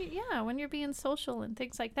 Or when you're being social and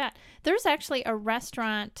things like that. There's actually a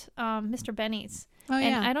restaurant, Mr. Benny's. Oh,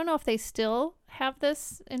 yeah. And I don't know if they still have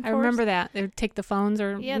this in I force. remember that. They would take the phones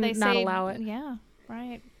or Yeah, they not say, allow it. Yeah,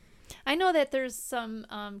 right. I know that there's some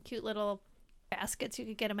cute little baskets. You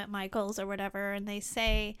could get them at Michael's or whatever, and they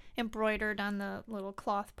say embroidered on the little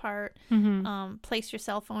cloth part, place your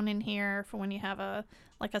cell phone in here for when you have a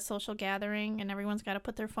social gathering, and everyone's got to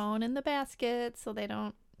put their phone in the basket so they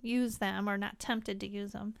don't use them or not tempted to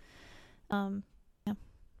use them. Yeah.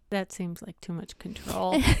 That seems like too much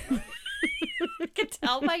control. I could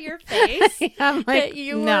tell by your face I'm like, that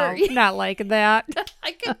you no, were. not like that.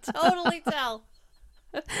 I could totally tell.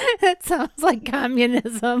 That sounds like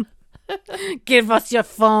communism. Give us your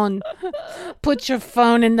phone. Put your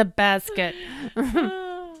phone in the basket.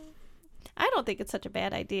 I don't think it's such a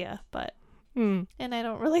bad idea, but and I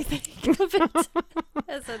don't really think of it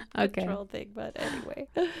as a control thing. But anyway,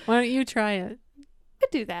 why don't you try it? I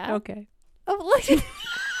could do that. Okay. Oh, look.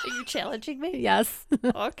 Are you challenging me? Yes.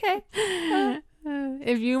 Okay.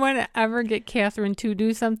 If you want to ever get Catherine to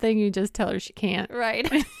do something, you just tell her she can't.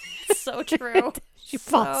 Right. So true. She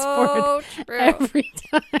falls for it true. every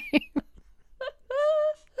time.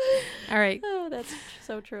 All right. Oh, that's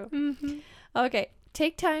so true. Mm-hmm. Okay.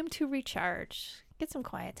 Take time to recharge. Get some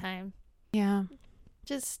quiet time. Yeah.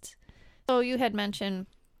 Just so you had mentioned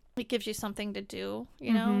it gives you something to do,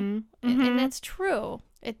 and that's true.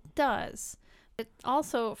 It does. But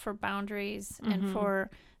also for boundaries and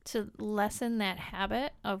to lessen that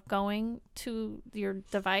habit of going to your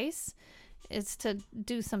device is to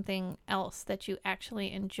do something else that you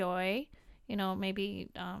actually enjoy. Maybe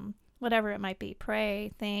whatever it might be,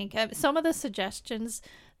 pray, think. Some of the suggestions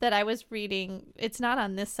that I was reading, it's not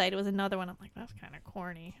on this site. It was another one. I'm like, that's kind of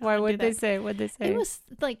corny. Why would they say? What'd they say? It was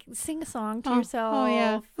like sing a song to yourself. Oh,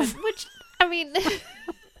 yeah. Which, I mean,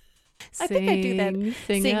 I think I do that.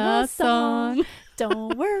 Sing a song.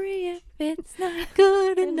 Don't worry if it's not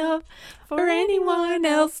good enough for anyone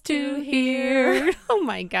else to hear. Oh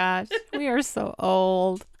my gosh. We are so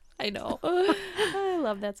old. I know. I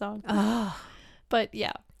love that song. Oh. But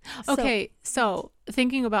yeah. Okay, so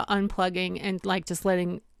thinking about unplugging and like just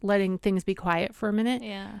letting things be quiet for a minute.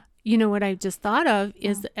 Yeah. You know what I just thought of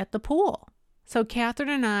is at the pool. So Catherine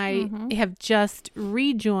and I have just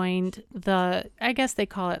rejoined I guess they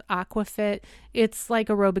call it Aquafit. It's like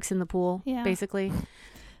aerobics in the pool, basically.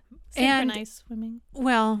 Synchronized swimming.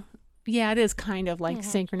 Well, yeah, it is kind of like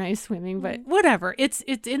synchronized swimming, but whatever. It's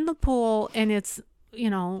in the pool and it's,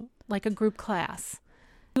 like a group class.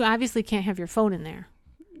 You obviously can't have your phone in there.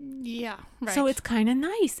 Yeah, right. So it's kind of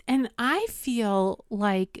nice. And I feel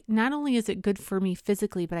like not only is it good for me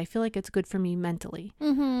physically, but I feel like it's good for me mentally.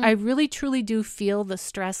 Mm-hmm. I really, truly do feel the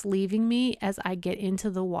stress leaving me as I get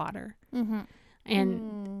into the water. Mm-hmm.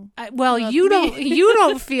 And you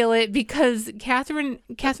don't feel it because Catherine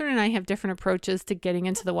and I have different approaches to getting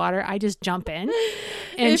into the water. I just jump in.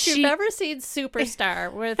 And if you've ever seen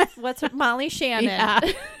Superstar with Molly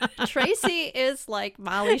Shannon, Tracy is like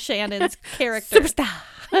Molly Shannon's character.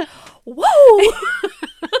 Superstar. Whoa!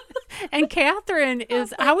 And Catherine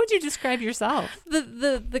is, how would you describe yourself?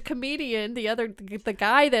 The comedian, the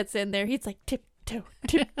guy that's in there, he's like tiptoe,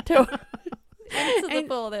 tiptoe. Into the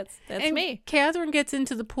pool. That's and me. Catherine gets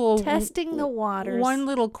into the pool Testing the waters. 1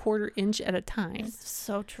 little quarter inch at a time. It's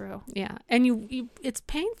so true. Yeah. And you it's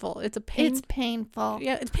painful. It's painful.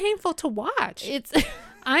 Yeah, it's painful to watch. It's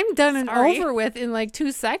I'm done and Sorry. over with in like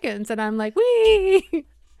 2 seconds, and I'm like, wee.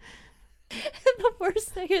 The worst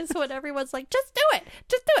thing is when everyone's like, just do it.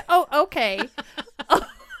 Just do it. Oh, okay.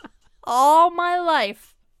 All my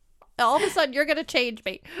life. All of a sudden, you're going to change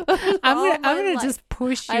me. I'm gonna just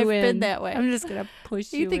push you I've in. been that way. I'm just gonna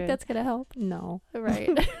push you. You think in. that's going to help? No.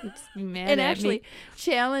 Right. Just be mad And at actually, me.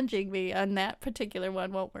 challenging me on that particular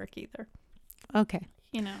one won't work either. Okay.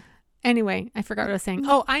 You know. Anyway, I forgot what I was saying.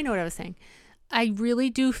 Oh, I know what I was saying. I really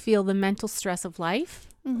do feel the mental stress of life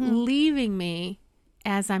leaving me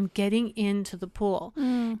as I'm getting into the pool.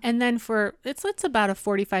 And then it's about a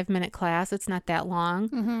 45-minute class. It's not that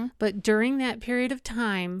long. But during that period of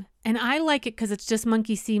time, and I like it because it's just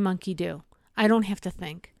monkey see, monkey do. I don't have to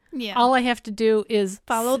think. Yeah. All I have to do is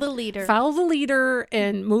Follow the leader. Follow the leader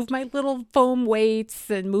and move my little foam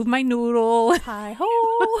weights and move my noodle. Hi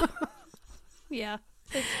ho. Yeah,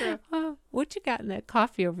 it's true. What you got in that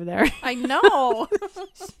coffee over there? I know.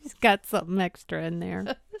 She's got something extra in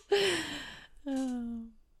there. All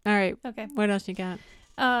right. Okay. What else you got?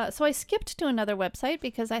 So I skipped to another website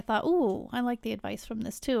because I thought, ooh, I like the advice from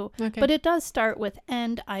this too. Okay. But it does start with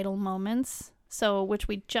end idle moments, which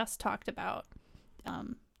we just talked about.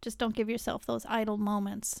 Just don't give yourself those idle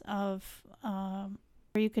moments of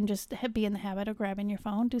where you can just be in the habit of grabbing your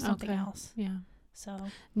phone, do something else. Yeah. So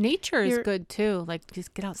nature is good too. Like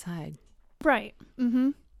just get outside. Right.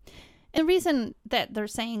 Mm-hmm. And the reason that they're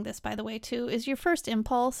saying this, by the way, too, is your first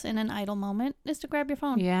impulse in an idle moment is to grab your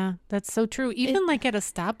phone. Yeah, that's so true. Even like at a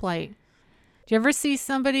stoplight. Do you ever see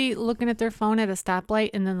somebody looking at their phone at a stoplight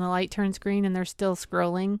and then the light turns green and they're still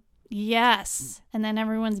scrolling? Yes. And then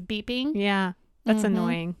everyone's beeping. Yeah, that's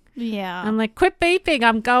annoying. Yeah. I'm like, quit beeping.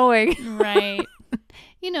 I'm going. Right.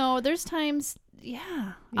 There's times,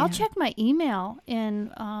 I'll check my email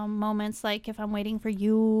in moments like if I'm waiting for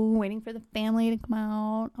waiting for the family to come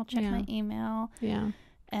out, I'll check my email. Yeah.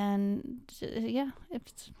 And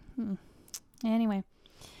anyway,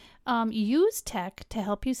 use tech to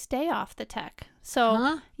help you stay off the tech.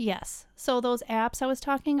 So yes. So those apps I was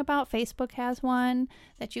talking about, Facebook has one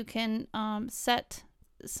that you can set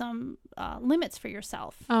some limits for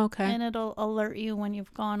yourself. Oh, okay. And it'll alert you when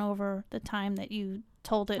you've gone over the time that you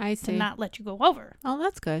told it to not let you go over. Oh,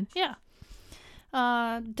 that's good. Yeah.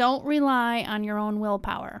 Don't rely on your own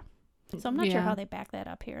willpower. So I'm not sure how they back that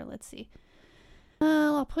up here. Let's see.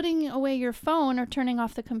 While putting away your phone or turning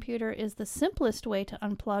off the computer is the simplest way to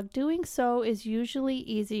unplug, doing so is usually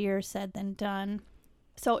easier said than done.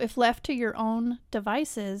 So if left to your own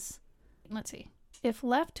devices, if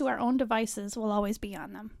left to our own devices, we'll always be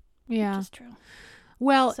on them. Yeah. Which is true.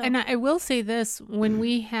 Well, and I will say this, when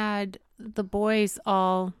we had the boys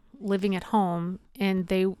all living at home and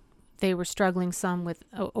they were struggling some with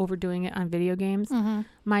overdoing it on video games,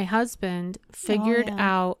 my husband figured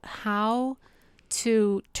out how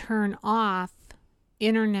to turn off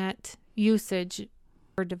internet usage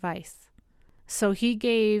per device. So he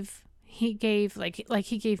gave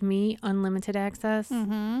me unlimited access,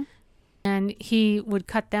 and he would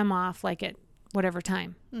cut them off like at whatever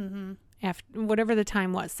time. After whatever the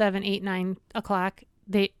time was, 7, 8, 9 o'clock,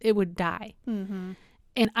 it would die. And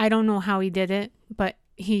I don't know how he did it, but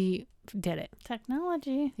he did it.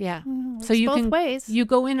 Technology. Yeah. So you both ways. You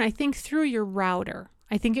go in, I think, through your router.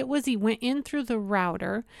 I think it was he went in through the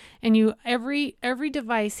router, and every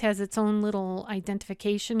device has its own little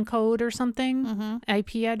identification code or something,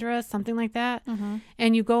 IP address, something like that.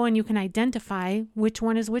 And you go and you can identify which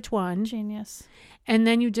one is which one. Genius. And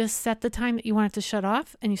then you just set the time that you want it to shut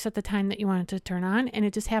off, and you set the time that you want it to turn on, and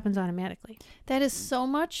it just happens automatically. That is so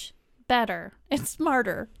much better and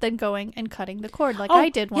smarter than going and cutting the cord like I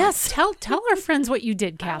did once. Yes, tell our friends what you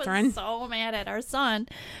did, Catherine. I was so mad at our son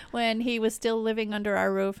when he was still living under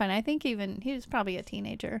our roof, and I think even he was probably a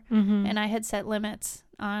teenager, and I had set limits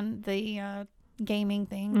on the gaming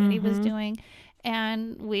thing that he was doing,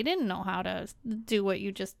 and we didn't know how to do what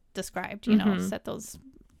you just described, set those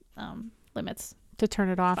limits. To turn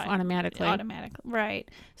it off automatically. Right.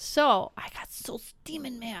 So I got so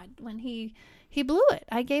steaming mad when he blew it.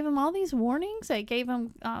 I gave him all these warnings. I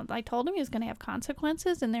told him he was going to have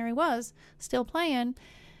consequences, and there he was, still playing,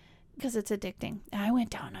 because it's addicting. I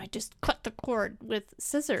went down, I just cut the cord with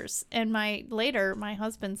scissors, and my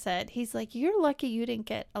husband said, he's like, you're lucky you didn't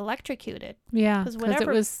get electrocuted. Yeah, because it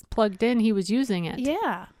was plugged in, he was using it.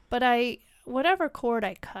 Yeah, but whatever cord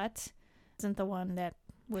I cut, wasn't the one that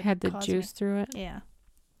would Had the cause juice through it. Yeah.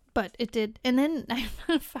 But it did. And then I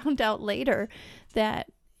found out later that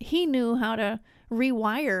he knew how to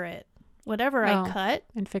rewire it. Whatever I cut.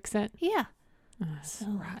 And fix it. Yeah.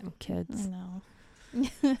 Rotten kids. I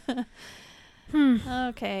know.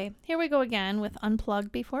 Okay. Here we go again with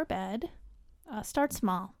unplug before bed. Start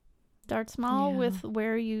small. Start small with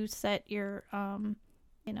where you set your,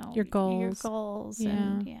 your goals. Your goals. Yeah.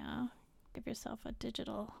 And give yourself a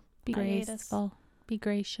digital graceful. Be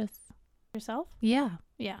gracious. Yourself? Yeah.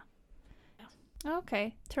 Yeah.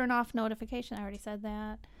 Okay. Turn off notification. I already said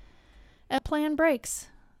that. Plan breaks.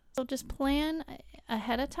 So just plan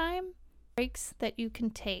ahead of time breaks that you can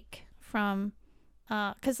take from,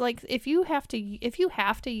 because like if you have to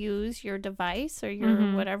use your device or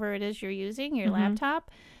your whatever it is you're using, your laptop,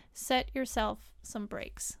 set yourself some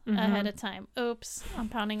breaks ahead of time. Oops, I'm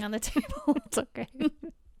pounding on the table. It's okay.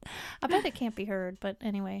 I bet it can't be heard, but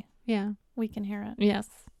anyway. Yeah. We can hear it. Yes.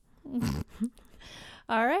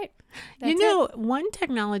 All right. One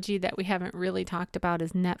technology that we haven't really talked about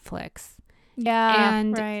is Netflix. Yeah.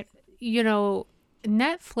 And, right.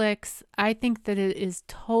 Netflix, I think that it is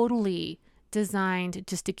totally designed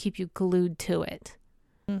just to keep you glued to it.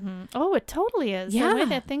 Mm-hmm. Oh, it totally is. Yeah. The way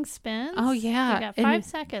that thing spins. Oh, yeah. You got 5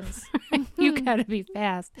 seconds. You got to be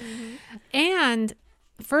fast. And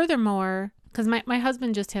furthermore, because my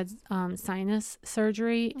husband just had sinus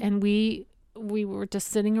surgery, and we were just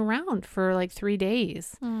sitting around for like 3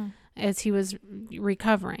 days as he was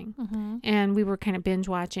recovering. And we were kind of binge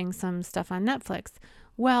watching some stuff on Netflix.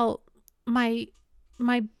 Well, my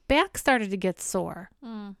back started to get sore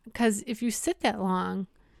because if you sit that long,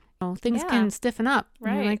 things can stiffen up.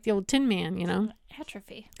 Right. You're like the old Tin Man,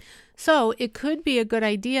 Atrophy. So it could be a good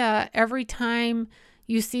idea every time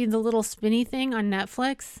you see the little spinny thing on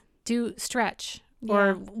Netflix, do stretch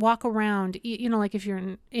or walk around. Like if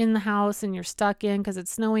you're in the house and you're stuck in because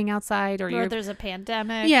it's snowing outside, or there's a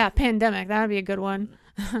pandemic. Yeah, pandemic. That would be a good one.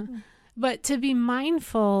 But to be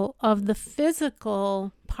mindful of the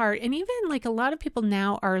physical part, and even like a lot of people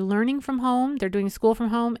now are learning from home, they're doing school from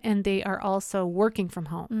home, and they are also working from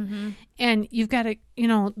home. And you've got to,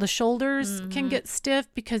 the shoulders can get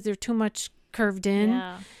stiff because they're too much curved in.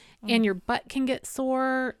 Yeah. And your butt can get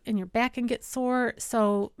sore and your back can get sore.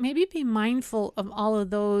 So maybe be mindful of all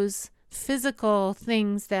of those physical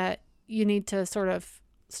things that you need to sort of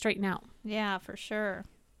straighten out. Yeah, for sure.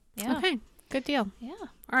 Yeah. Okay. Good deal. Yeah.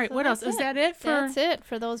 All right. So what else? Is that it for? That's it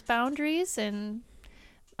for those boundaries and,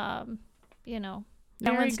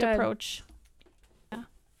 balanced approach. Yeah.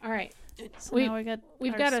 All right. So now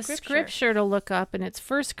we've got a scripture to look up, and it's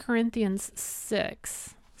 1 Corinthians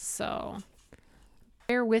 6. So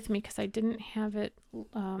bear with me because I didn't have it.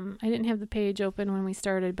 I didn't have the page open when we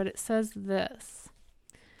started, but it says this.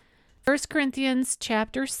 1 Corinthians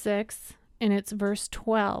chapter 6, and it's verse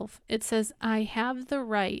 12. It says, I have the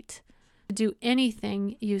right to do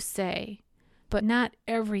anything you say, but not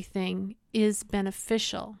everything is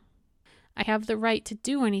beneficial. I have the right to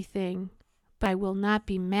do anything, but I will not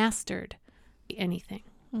be mastered by anything.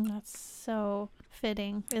 That's so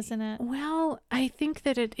fitting, isn't it? Well, I think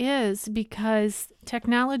that it is, because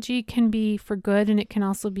technology can be for good and it can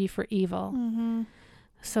also be for evil.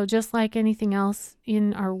 So just like anything else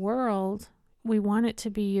in our world, we want it to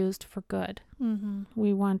be used for good.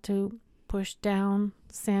 We want to push down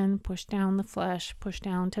sin, push down the flesh, push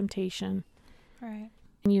down temptation, right,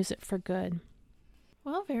 and use it for good.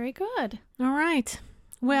 Well, very good. All right.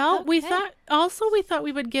 Well, Okay. we thought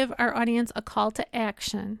we would give our audience a call to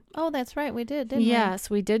action. Oh, that's right. We did, didn't we? Yes,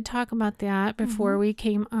 we did talk about that before we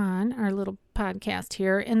came on our little podcast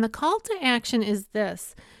here. And the call to action is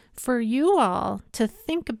this: for you all to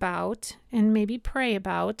think about and maybe pray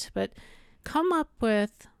about, but come up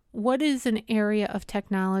with what is an area of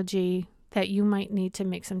technology that you might need to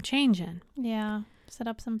make some change in. Yeah. Set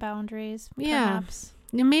up some boundaries. Yeah. Perhaps.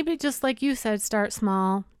 And maybe just like you said, start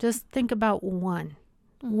small. Just think about one.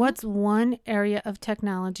 What's one area of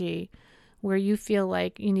technology where you feel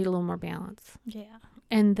like you need a little more balance? Yeah.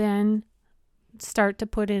 And then start to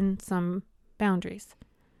put in some boundaries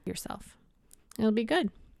yourself. It'll be good.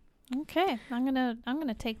 Okay. I'm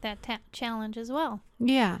gonna take that challenge as well.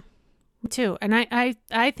 Yeah, me too. And I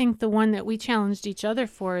think the one that we challenged each other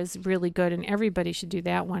for is really good, and everybody should do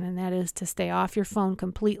that one, and that is to stay off your phone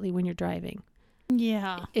completely when you're driving.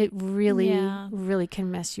 Yeah. It really, really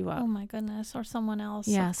can mess you up. Oh my goodness. Or someone else.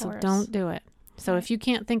 Yeah, of so course. don't do it. So Right. if you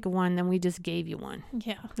can't think of one, then we just gave you one.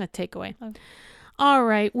 Yeah. A takeaway. Okay. All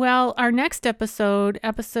right. Well, our next episode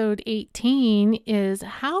 18, is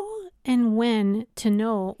how and when to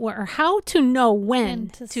know, or how to know when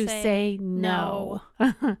to say no.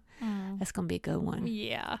 That's going to be a good one.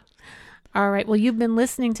 Yeah. All right. Well, you've been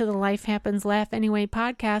listening to the Life Happens Laugh Anyway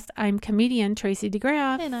podcast. I'm comedian Tracy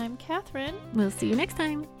DeGraff. And I'm Catherine. We'll see you next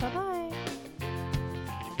time. Bye-bye.